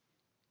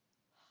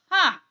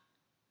 Huh.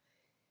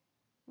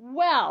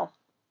 Well,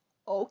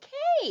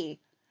 okay.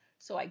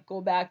 So I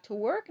go back to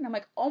work and I'm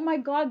like, oh my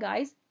God,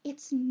 guys,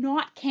 it's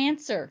not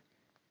cancer.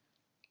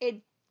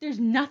 There's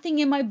nothing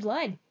in my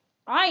blood.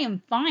 I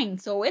am fine.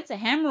 So it's a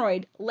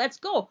hemorrhoid. Let's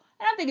go.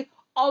 And I'm thinking,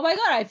 oh my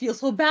God, I feel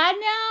so bad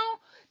now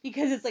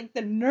because it's like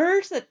the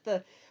nurse at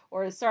the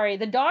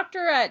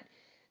doctor at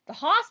the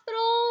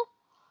hospital.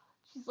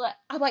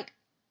 I'm like,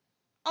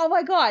 oh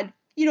my God,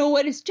 you know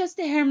what? It's just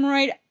a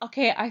hemorrhoid.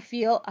 Okay, I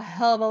feel a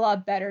hell of a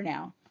lot better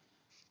now.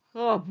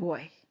 Oh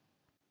boy.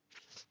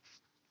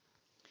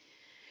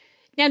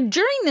 Now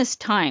during this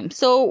time,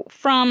 so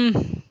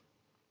from,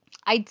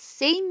 I'd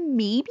say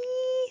maybe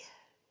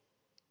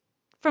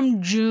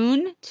from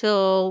June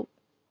till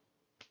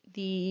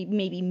the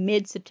maybe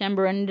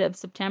mid-September, end of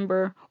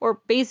September, or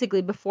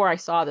basically before I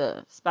saw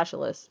the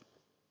specialist,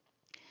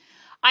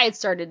 I had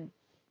started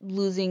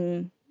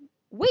losing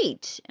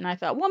weight. And I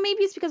thought, well,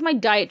 maybe it's because my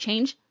diet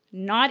changed.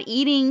 Not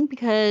eating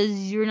because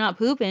you're not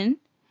pooping,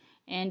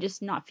 and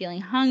just not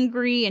feeling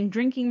hungry and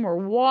drinking more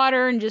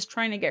water and just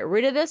trying to get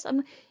rid of this.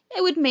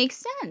 It would make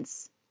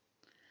sense.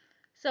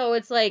 So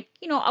it's like,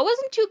 I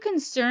wasn't too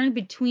concerned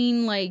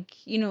between like,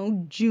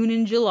 June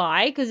and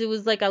July, because it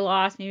was like I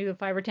lost maybe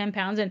 5 or 10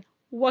 pounds. And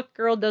what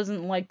girl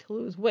doesn't like to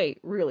lose weight,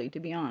 really, to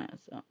be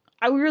honest? So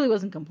I really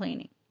wasn't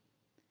complaining.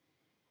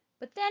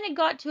 But then it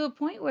got to a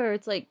point where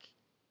it's like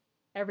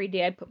every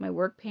day I'd put my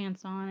work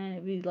pants on and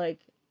it'd be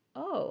like,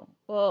 oh,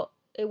 well,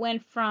 it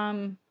went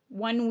from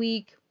 1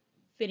 week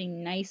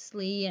fitting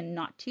nicely and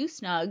not too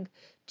snug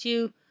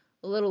to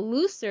a little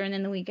looser. And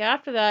then the week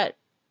after that,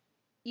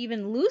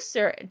 even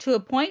looser, to a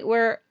point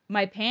where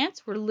my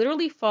pants were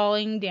literally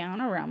falling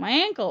down around my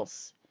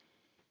ankles.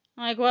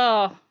 I'm like,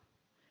 well,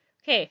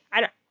 okay,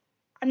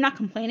 I'm not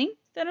complaining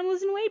that I'm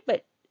losing weight,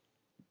 but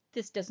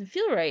this doesn't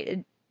feel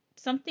right.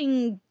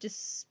 Something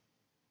just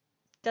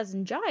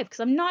doesn't jive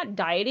because I'm not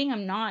dieting.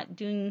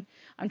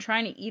 I'm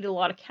trying to eat a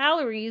lot of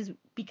calories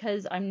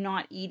because I'm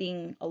not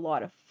eating a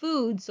lot of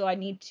food, so I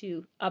need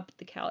to up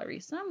the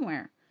calories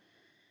somewhere.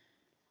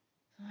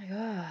 I'm like,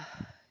 oh,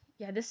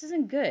 yeah, this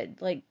isn't good.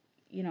 Like,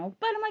 but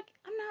I'm like,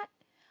 I'm not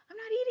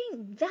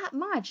eating that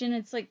much. And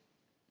it's like,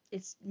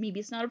 maybe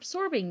it's not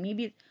absorbing.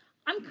 Maybe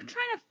I'm trying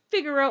to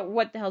figure out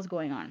what the hell's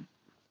going on.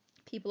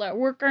 People at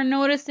work are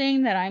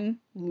noticing that I'm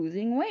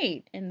losing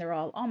weight and they're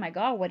all, oh my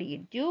God, what are you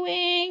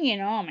doing?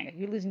 Oh my God,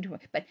 you're losing too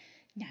much. But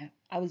no,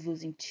 I was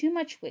losing too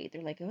much weight.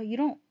 They're like, oh, you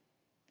don't,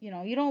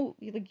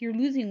 like you're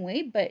losing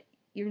weight, but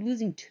you're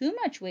losing too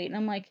much weight. And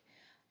I'm like,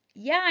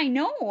 yeah, I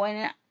know.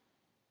 And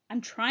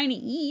I'm trying to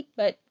eat,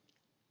 but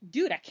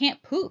dude, I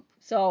can't poop.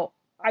 So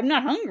I'm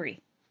not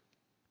hungry.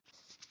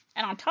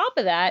 And on top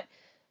of that,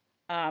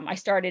 I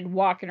started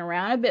walking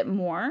around a bit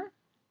more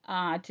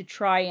to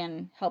try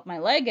and help my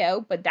leg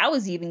out, but that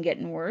was even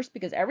getting worse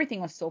because everything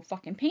was so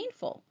fucking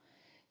painful.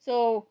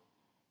 So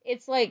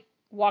it's like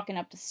walking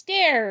up the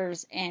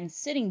stairs and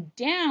sitting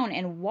down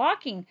and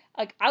walking.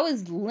 Like I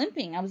was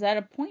limping. I was at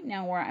a point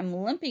now where I'm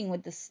limping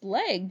with this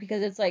leg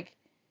because it's like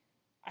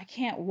I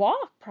can't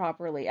walk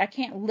properly. I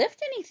can't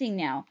lift anything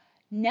now.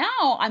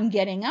 Now I'm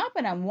getting up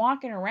and I'm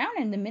walking around,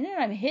 and the minute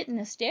I'm hitting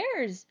the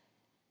stairs,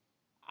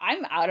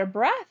 I'm out of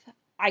breath.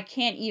 I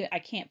can't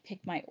pick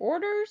my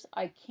orders.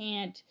 I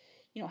can't,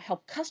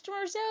 help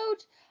customers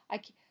out.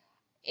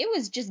 It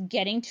was just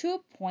getting to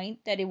a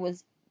point that it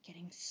was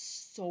getting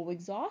so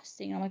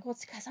exhausting. I'm like, well,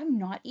 it's because I'm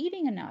not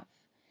eating enough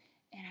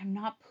and I'm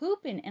not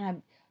pooping and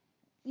I'm,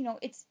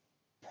 it's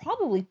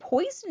probably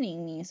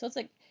poisoning me. So it's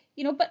like,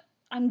 but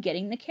I'm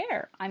getting the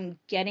care. I'm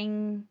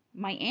getting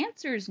my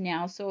answers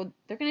now. So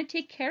they're going to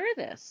take care of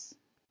this.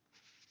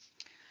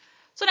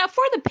 So now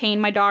for the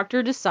pain, my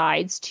doctor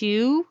decides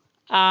to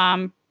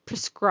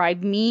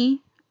prescribe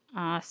me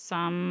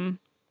some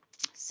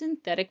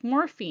synthetic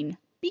morphine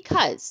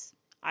because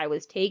I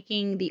was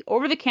taking the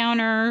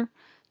over-the-counter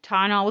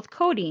Tylenol with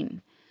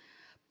codeine.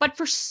 But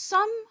for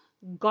some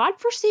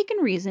godforsaken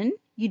reason,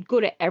 you'd go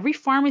to every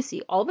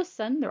pharmacy. All of a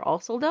sudden, they're all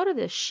sold out of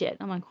this shit.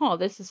 I'm like, oh,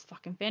 this is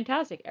fucking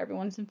fantastic.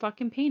 Everyone's in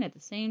fucking pain at the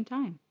same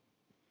time.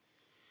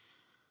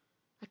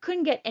 I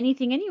couldn't get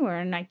anything anywhere,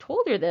 and I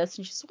told her this,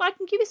 and she said, well, I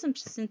can give you some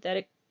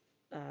synthetic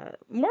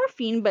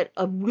morphine, but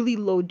a really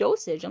low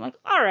dosage. I'm like,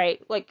 all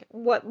right, like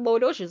what low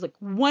dosage? Like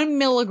 1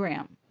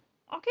 milligram.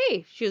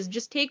 Okay, she was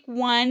just take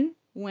one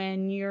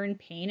when you're in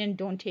pain and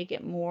don't take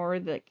it more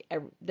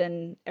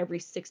than every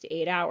 6 to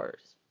 8 hours.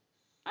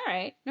 All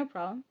right, no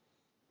problem.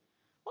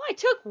 Well, I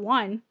took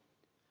one.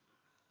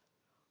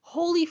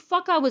 Holy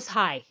fuck, I was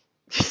high.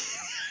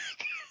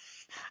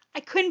 I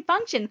couldn't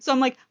function. So I'm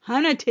like,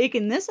 I'm not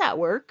taking this at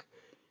work.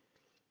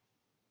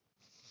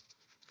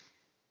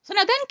 So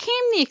now then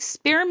came the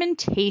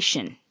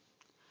experimentation.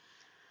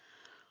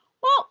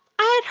 Well,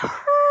 I had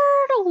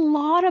heard a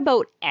lot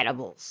about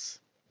edibles.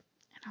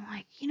 And I'm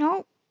like,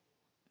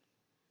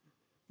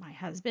 my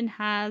husband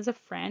has a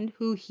friend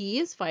who he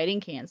is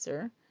fighting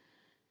cancer,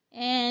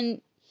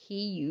 and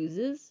he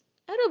uses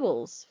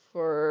edibles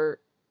to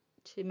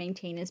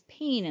maintain his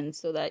pain and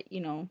so that,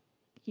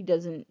 he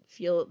doesn't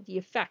feel the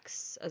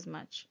effects as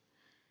much.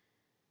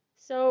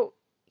 So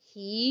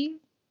he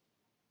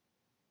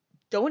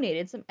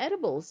donated some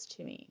edibles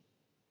to me.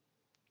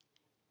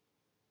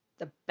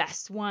 The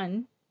best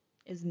one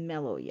is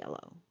Mellow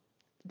Yellow.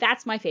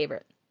 That's my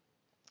favorite.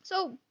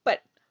 So,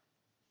 but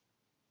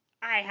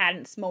I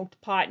hadn't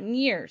smoked pot in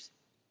years.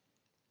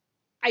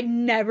 I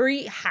never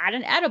had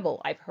an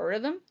edible. I've heard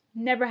of them,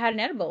 never had an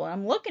edible. And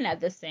I'm looking at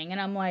this thing and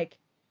I'm like,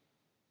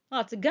 oh,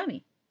 it's a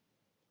gummy.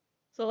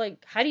 So,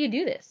 like, how do you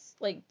do this?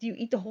 Like, do you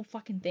eat the whole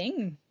fucking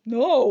thing?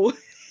 No,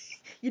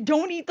 you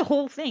don't eat the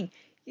whole thing.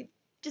 You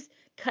just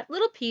cut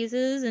little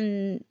pieces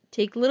and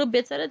take little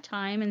bits at a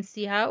time and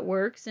see how it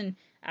works. And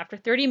after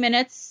 30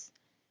 minutes,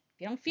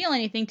 if you don't feel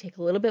anything, take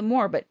a little bit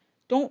more, but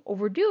don't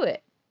overdo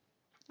it.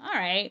 All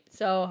right,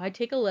 so I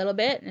take a little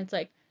bit and it's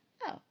like,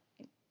 oh,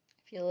 I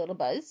feel a little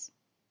buzz.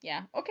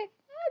 Yeah, okay,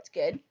 that's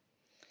good.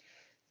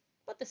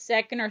 But the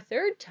second or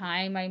third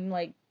time, I'm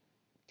like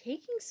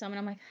taking some and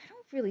I'm like, I don't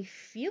really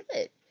feel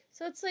it.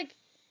 So it's like,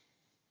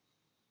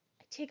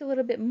 I take a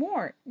little bit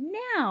more.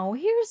 Now,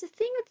 here's the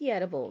thing with the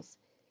edibles.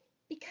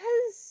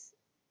 Because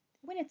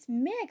when it's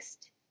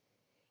mixed,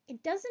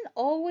 it doesn't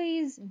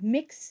always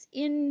mix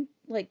in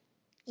like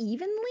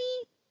evenly.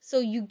 So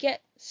you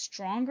get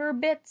stronger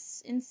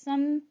bits in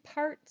some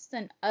parts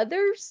than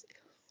others.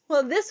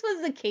 Well, this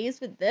was the case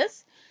with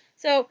this.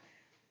 So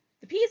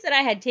the piece that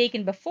I had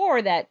taken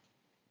before that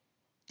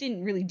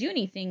didn't really do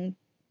anything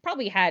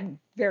probably had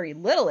very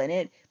little in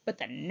it, but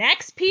the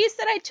next piece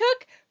that I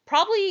took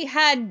probably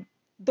had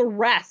the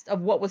rest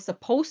of what was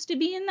supposed to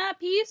be in that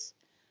piece.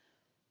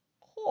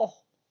 Oh,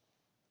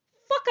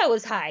 fuck, I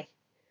was high.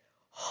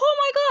 Oh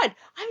my God,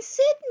 I'm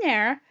sitting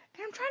there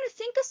and I'm trying to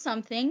think of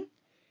something.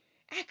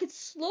 I could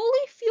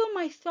slowly feel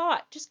my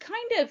thought just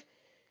kind of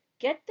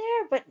get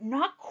there, but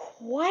not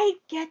quite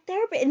get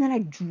there, and then I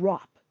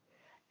drop.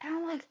 And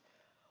I'm like,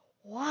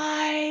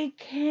 why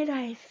can't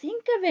I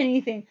think of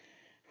anything?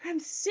 I'm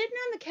sitting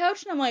on the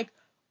couch and I'm like,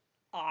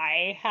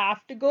 I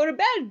have to go to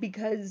bed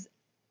because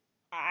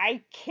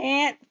I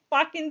can't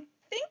fucking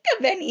think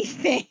of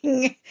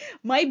anything.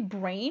 My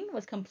brain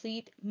was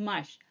complete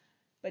mush.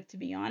 But to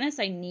be honest,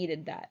 I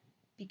needed that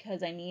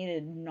because I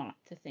needed not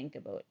to think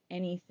about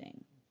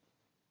anything.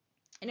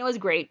 And it was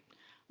great.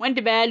 Went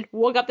to bed,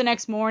 woke up the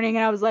next morning,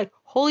 and I was like,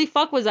 holy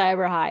fuck, was I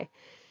ever high.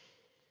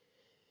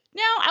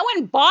 Now, I went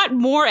and bought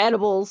more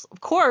edibles,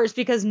 of course,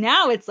 because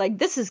now it's like,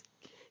 this,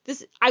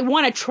 I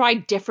want to try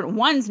different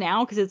ones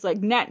now, because it's like,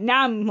 now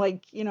I'm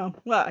like,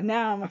 well,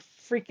 now I'm a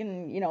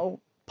freaking,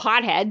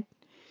 pothead.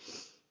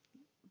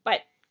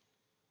 But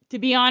to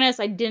be honest,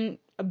 I didn't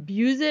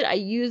abuse it. I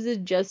used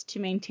it just to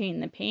maintain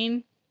the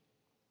pain.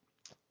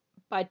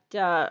 But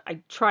I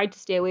tried to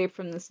stay away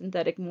from the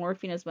synthetic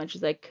morphine as much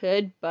as I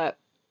could, but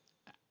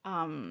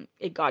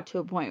it got to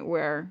a point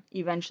where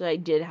eventually I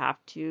did have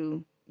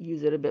to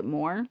use it a bit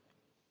more.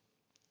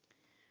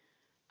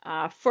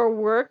 For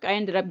work, I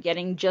ended up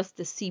getting just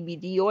the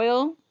CBD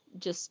oil,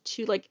 just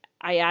to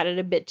I added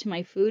a bit to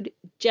my food,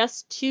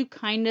 just to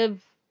kind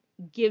of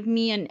give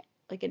me an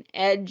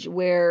edge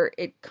where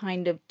it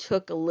kind of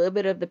took a little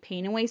bit of the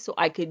pain away so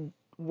I could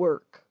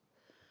work.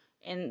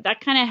 And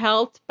that kind of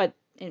helped, but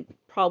it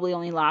probably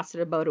only lasted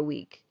about a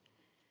week.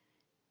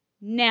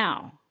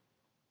 Now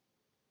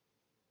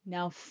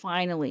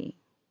finally,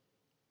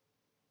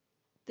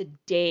 the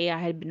day I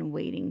had been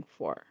waiting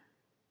for.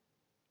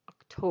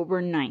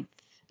 October 9th,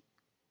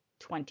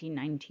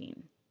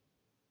 2019.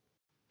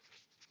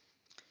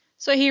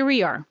 So here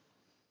we are.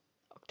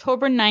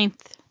 October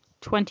 9th,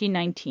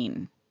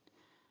 2019.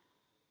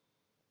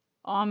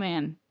 Oh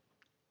man.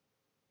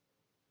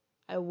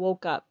 I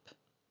woke up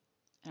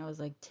and I was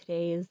like,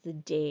 today is the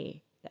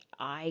day that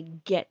I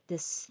get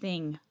this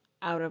thing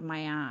out of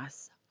my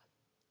ass.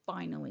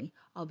 Finally,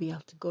 I'll be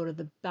able to go to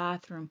the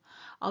bathroom.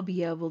 I'll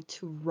be able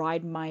to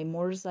ride my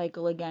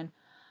motorcycle again.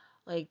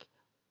 Like,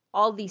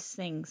 all these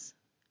things.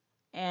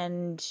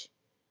 And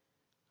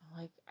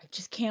I'm like, I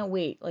just can't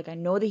wait. Like, I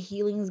know the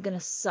healing's gonna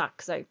suck,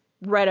 because I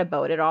read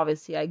about it,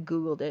 obviously. I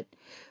Googled it.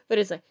 But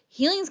it's like,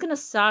 healing's gonna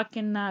suck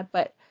and that,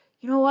 but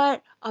you know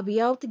what? I'll be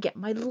able to get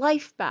my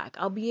life back.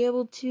 I'll be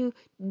able to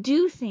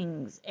do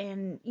things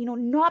and,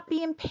 not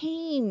be in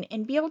pain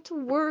and be able to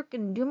work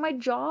and do my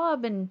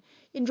job and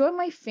enjoy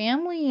my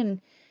family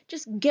and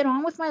just get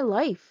on with my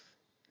life.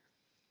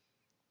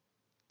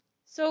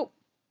 So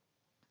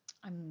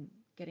I'm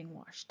getting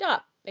washed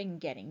up and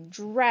getting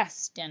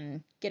dressed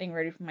and getting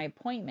ready for my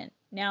appointment.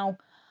 Now,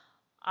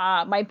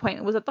 my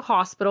appointment was at the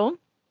hospital.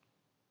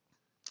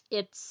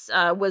 It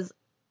was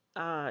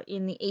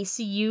in the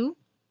ACU.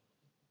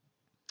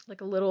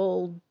 Like a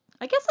little,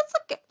 I guess it's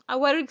like, I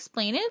would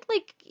explain it,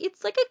 like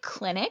it's like a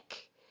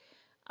clinic.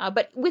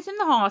 but within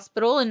the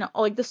hospital, and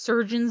like the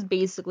surgeons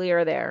basically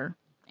are there,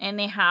 and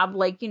they have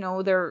like,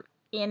 their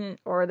in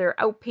or their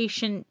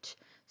outpatient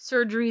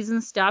surgeries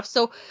and stuff.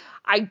 So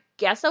I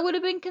guess that would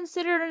have been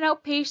considered an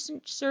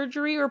outpatient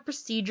surgery or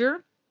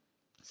procedure.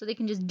 So they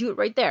can just do it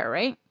right there,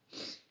 right?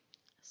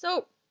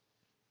 So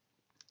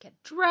get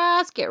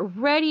dressed, get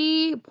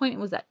ready.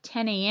 Appointment was at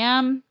 10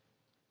 a.m.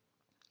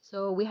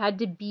 So we had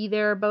to be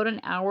there about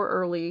an hour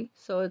early.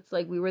 So it's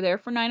like we were there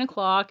for 9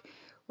 o'clock,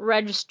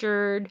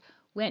 registered,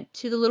 went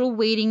to the little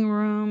waiting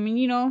room,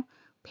 and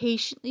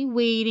patiently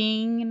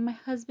waiting. And my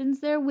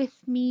husband's there with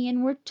me,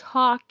 and we're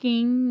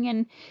talking.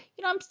 And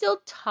I'm still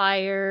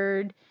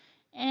tired,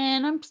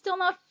 and I'm still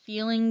not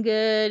feeling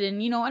good,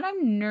 and and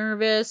I'm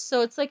nervous.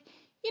 So it's like,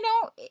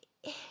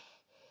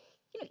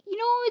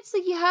 it's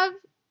like you have,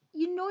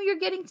 you're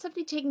getting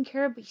something taken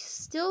care of, but you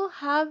still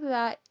have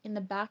that in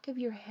the back of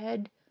your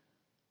head.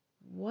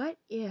 What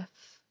if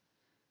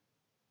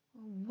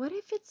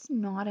it's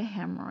not a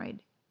hemorrhoid?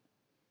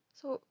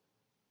 So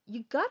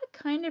you got to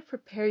kind of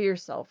prepare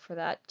yourself for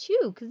that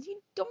too, because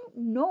you don't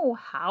know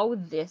how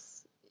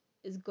this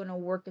is going to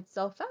work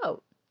itself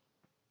out.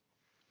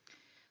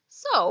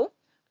 So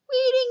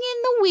waiting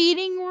in the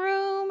waiting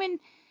room, and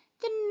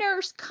the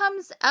nurse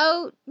comes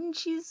out, and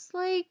she's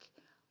like,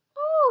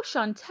 "Oh,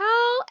 Chantal,"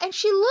 and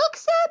she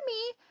looks at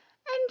me,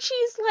 and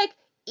she's like,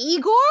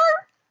 "Igor?"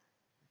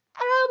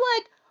 And I'm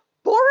like,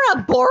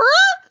 "Bora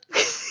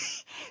Bora?"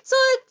 So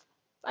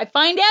I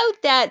find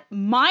out that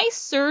my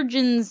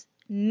surgeon's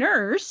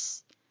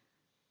nurse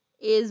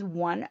is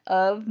one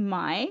of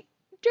my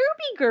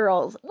derby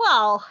girls.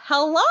 Well,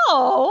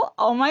 hello.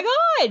 Oh my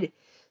God.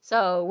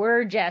 So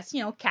we're just,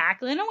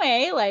 cackling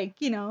away like,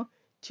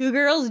 two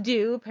girls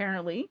do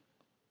apparently.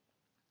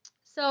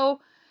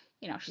 So,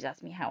 she's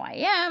asked me how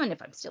I am and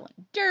if I'm still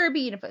in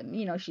derby, and if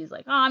I'm, she's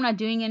like, "Oh, I'm not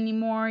doing it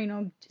anymore,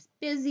 just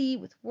busy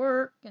with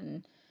work."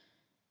 And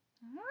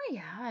oh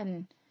yeah,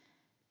 and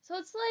so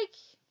it's like,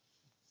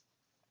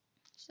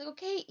 she's like,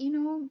 "Okay,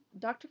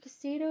 Dr.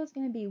 Casado is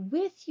going to be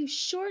with you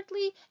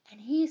shortly, and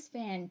he's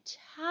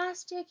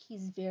fantastic.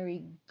 He's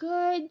very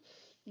good.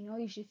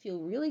 You should feel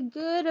really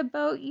good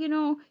about,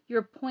 your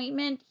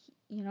appointment.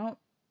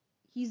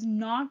 He's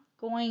not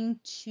going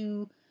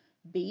to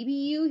baby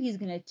you. He's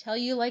going to tell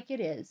you like it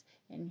is."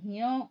 And,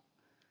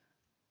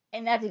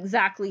 and that's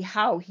exactly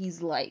how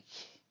he's like.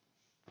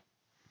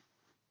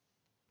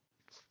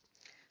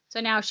 So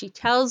now she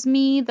tells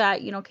me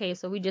that, okay,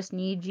 so we just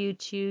need you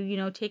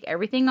to, take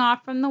everything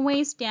off from the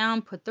waist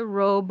down, put the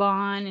robe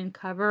on, and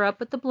cover up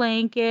with the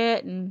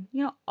blanket, and,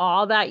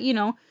 all that,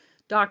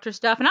 doctor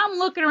stuff. And I'm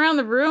looking around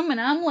the room,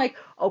 and I'm like,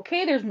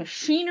 okay, there's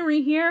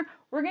machinery here.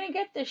 We're going to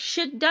get this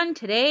shit done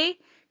today,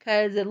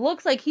 because it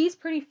looks like he's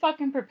pretty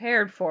fucking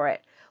prepared for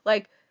it.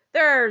 Like,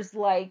 there's,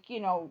 like,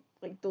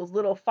 like those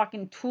little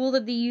fucking tools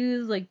that they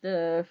use, like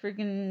the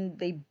freaking,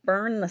 they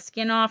burn the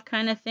skin off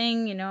kind of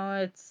thing,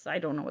 I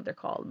don't know what they're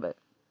called, but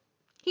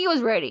he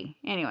was ready.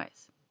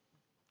 Anyways.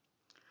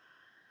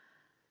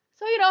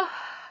 So,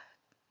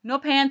 no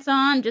pants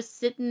on, just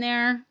sitting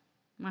there.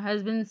 My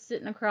husband's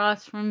sitting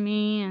across from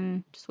me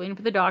and just waiting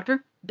for the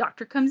doctor.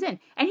 Doctor comes in,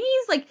 and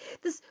he's like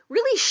this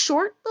really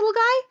short little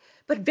guy,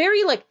 but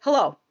very like,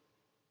 "Hello,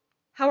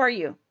 how are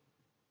you?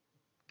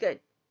 Good.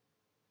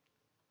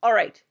 All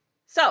right.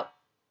 So,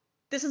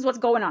 this is what's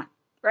going on,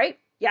 right?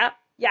 Yeah.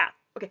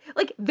 Okay.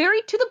 Like,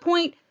 very to the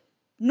point.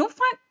 No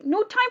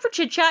time for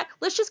chit chat.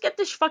 Let's just get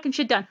this fucking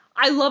shit done.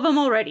 I love him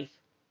already.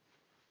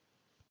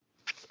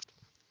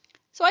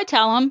 So I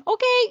tell him,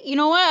 "Okay, you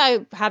know what?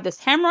 I have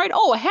this hemorrhoid."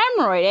 "Oh, a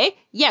hemorrhoid, eh?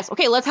 Yes.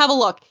 Okay, let's have a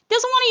look."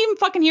 Doesn't want to even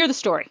fucking hear the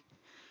story.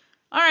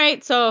 "All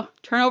right, so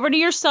turn over to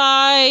your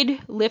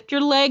side. Lift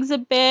your legs a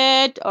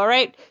bit. All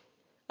right.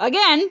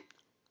 Again,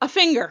 a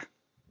finger."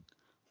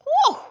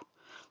 Whoa.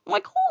 I'm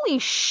like, "Holy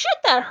shit,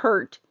 that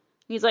hurt."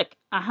 And he's like,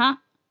 "Uh-huh.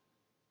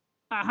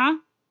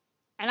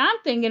 And I'm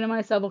thinking to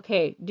myself,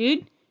 okay,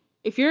 dude,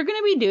 if you're going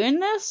to be doing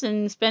this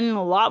and spending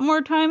a lot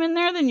more time in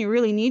there than you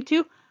really need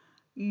to,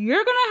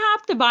 you're going to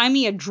have to buy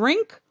me a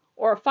drink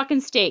or a fucking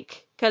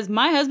steak, because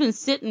my husband's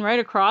sitting right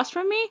across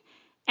from me,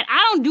 and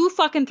I don't do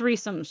fucking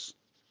threesomes."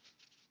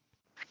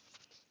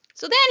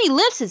 So then he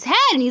lifts his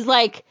head, and he's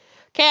like,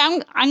 "Okay,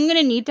 I'm going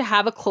to need to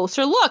have a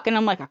closer look." And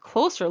I'm like, "A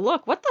closer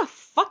look? What the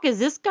fuck is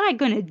this guy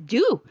going to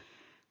do?"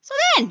 So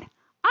then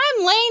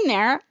I'm laying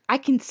there. I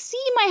can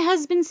see my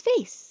husband's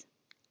face.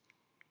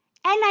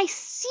 And I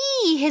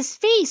see his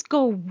face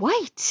go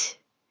white.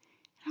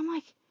 And I'm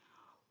like,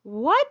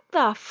 what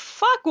the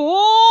fuck?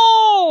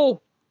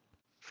 Whoa!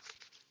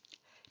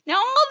 Now,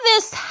 all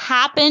this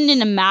happened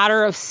in a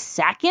matter of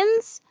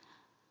seconds.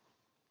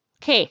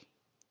 Okay,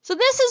 so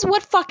this is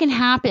what fucking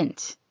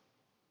happened.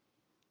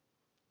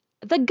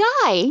 The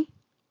guy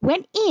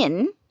went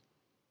in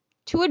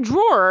to a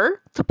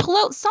drawer to pull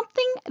out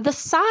something the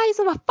size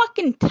of a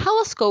fucking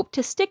telescope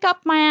to stick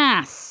up my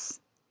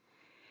ass.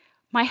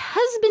 My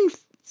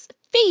husband's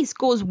face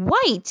goes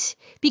white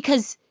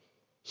because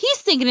he's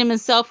thinking to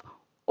himself,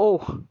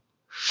 "Oh,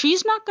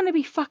 she's not going to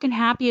be fucking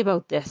happy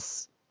about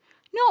this."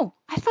 No,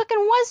 I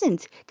fucking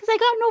wasn't, because I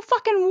got no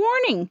fucking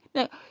warning.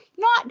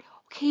 Not,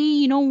 okay,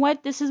 you know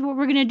what? This is what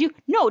we're going to do.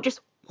 No, just,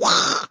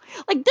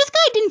 like, this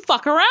guy didn't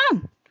fuck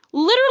around.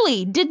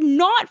 Literally did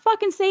not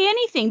fucking say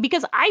anything,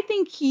 because I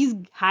think he's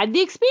had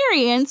the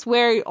experience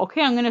where,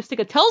 okay, I'm going to stick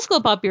a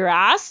telescope up your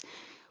ass.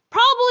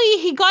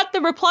 Probably he got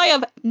the reply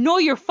of, no,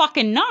 you're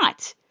fucking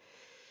not.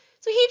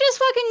 So he just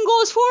fucking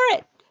goes for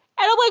it.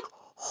 And I'm like,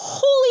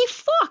 holy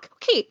fuck.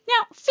 Okay,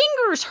 now,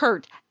 fingers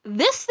hurt.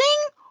 This thing,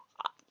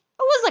 it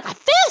was like a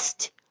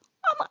fist.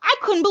 I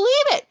couldn't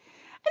believe it.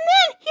 And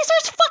then he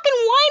starts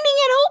fucking winding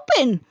it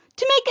open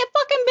to make it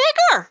fucking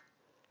bigger.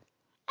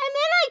 And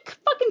then I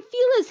fucking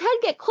feel his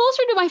head get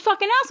closer to my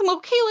fucking ass. I'm like,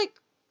 okay, like,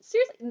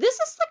 seriously, this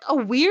is like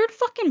a weird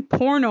fucking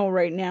porno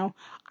right now.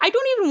 I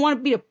don't even want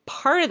to be a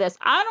part of this.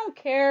 I don't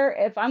care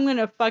if I'm going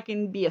to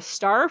fucking be a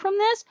star from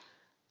this.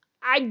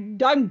 I'm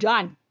done.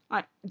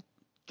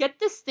 Get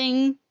this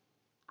thing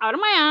out of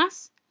my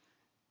ass.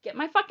 Get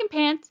my fucking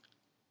pants.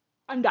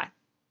 I'm done.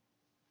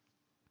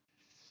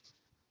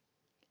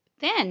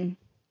 Then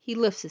he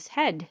lifts his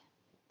head.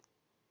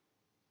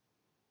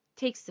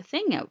 Takes the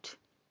thing out.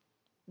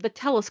 The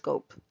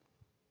telescope.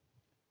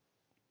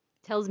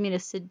 Tells me to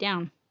sit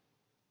down.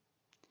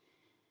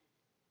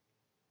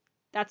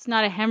 That's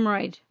not a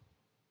hemorrhoid.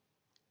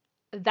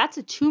 That's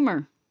a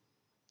tumor.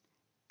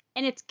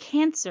 And it's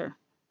cancer.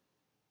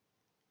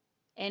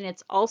 And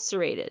it's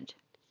ulcerated.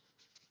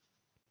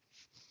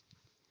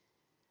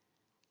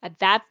 At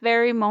that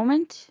very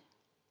moment,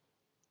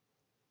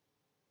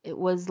 it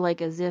was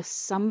like as if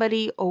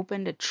somebody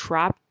opened a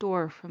trap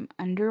door from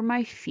under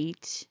my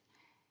feet,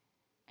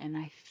 and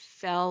I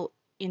fell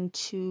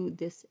into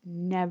this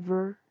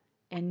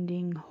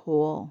never-ending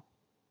hole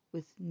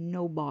with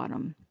no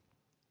bottom.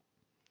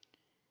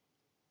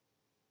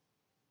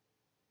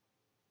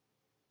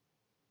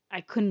 I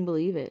couldn't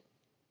believe it.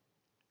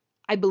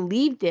 I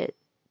believed it,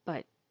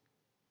 but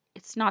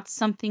it's not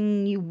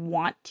something you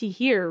want to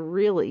hear,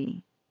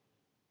 really.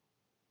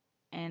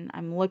 And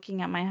I'm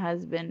looking at my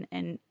husband,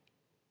 and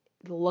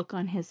the look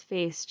on his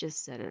face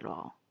just said it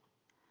all.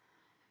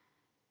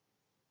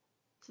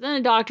 So then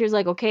the doctor's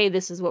like, okay,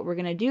 this is what we're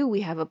going to do.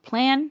 We have a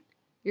plan.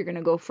 You're going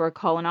to go for a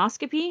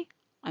colonoscopy.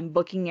 I'm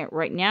booking it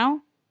right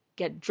now.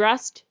 Get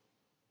dressed.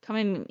 Come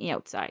and meet me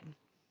outside.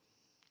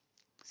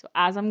 So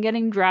as I'm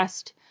getting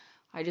dressed,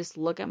 I just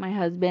look at my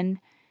husband,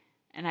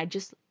 and it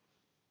just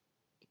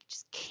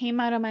came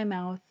out of my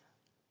mouth.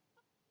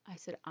 I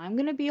said, I'm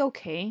going to be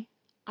okay.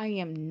 I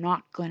am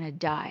not going to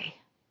die.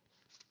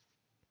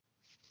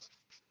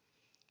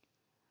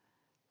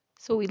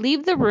 So we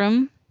leave the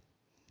room.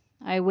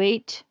 I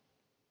wait.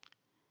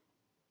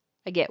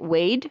 I get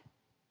weighed.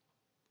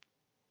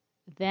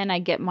 Then I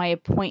get my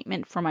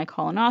appointment for my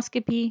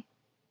colonoscopy.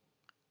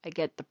 I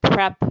get the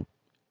prep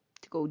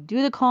to go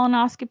do the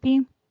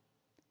colonoscopy.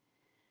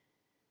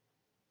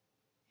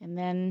 And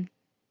then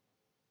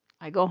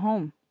I go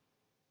home.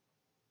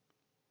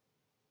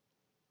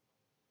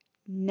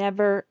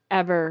 Never,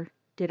 ever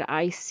did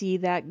I see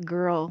that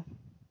girl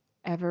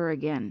ever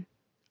again.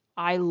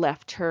 I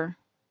left her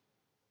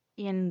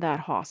in that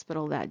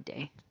hospital that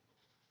day.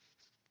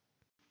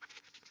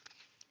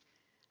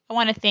 I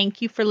want to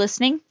thank you for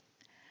listening.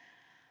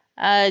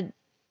 Talking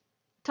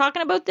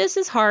about this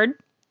is hard.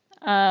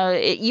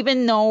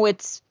 Even though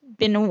it's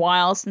been a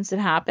while since it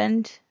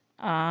happened,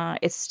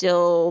 there's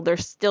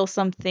still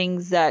some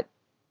things that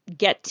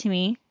get to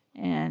me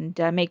and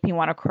make me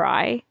want to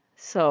cry.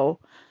 So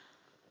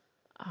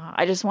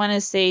I just want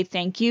to say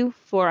thank you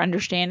for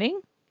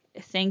understanding.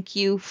 Thank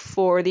you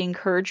for the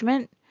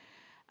encouragement.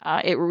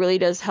 It really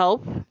does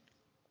help.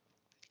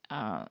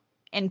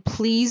 And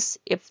please,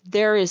 if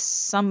there is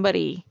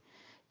somebody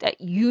that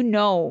you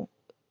know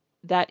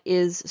that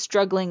is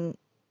struggling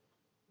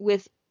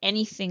with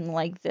anything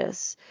like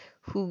this,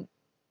 who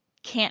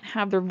can't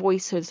have their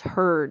voices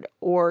heard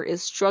or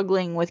is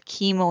struggling with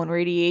chemo and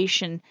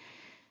radiation,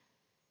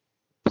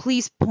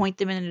 please point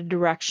them in the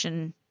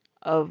direction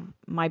of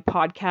my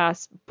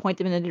podcast, point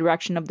them in the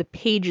direction of the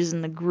pages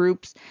and the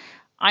groups.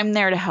 I'm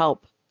there to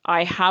help.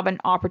 I have an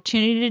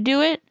opportunity to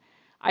do it.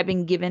 I've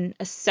been given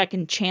a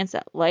second chance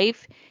at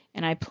life,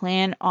 and I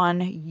plan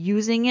on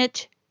using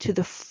it to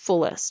the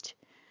fullest.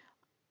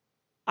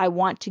 I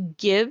want to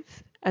give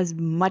as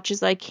much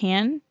as I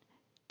can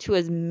to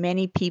as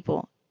many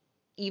people.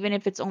 Even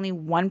if it's only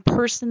one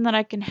person that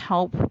I can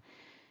help,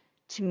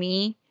 to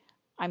me,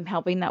 I'm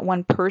helping that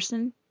one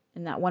person,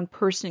 and that one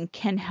person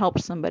can help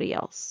somebody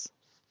else.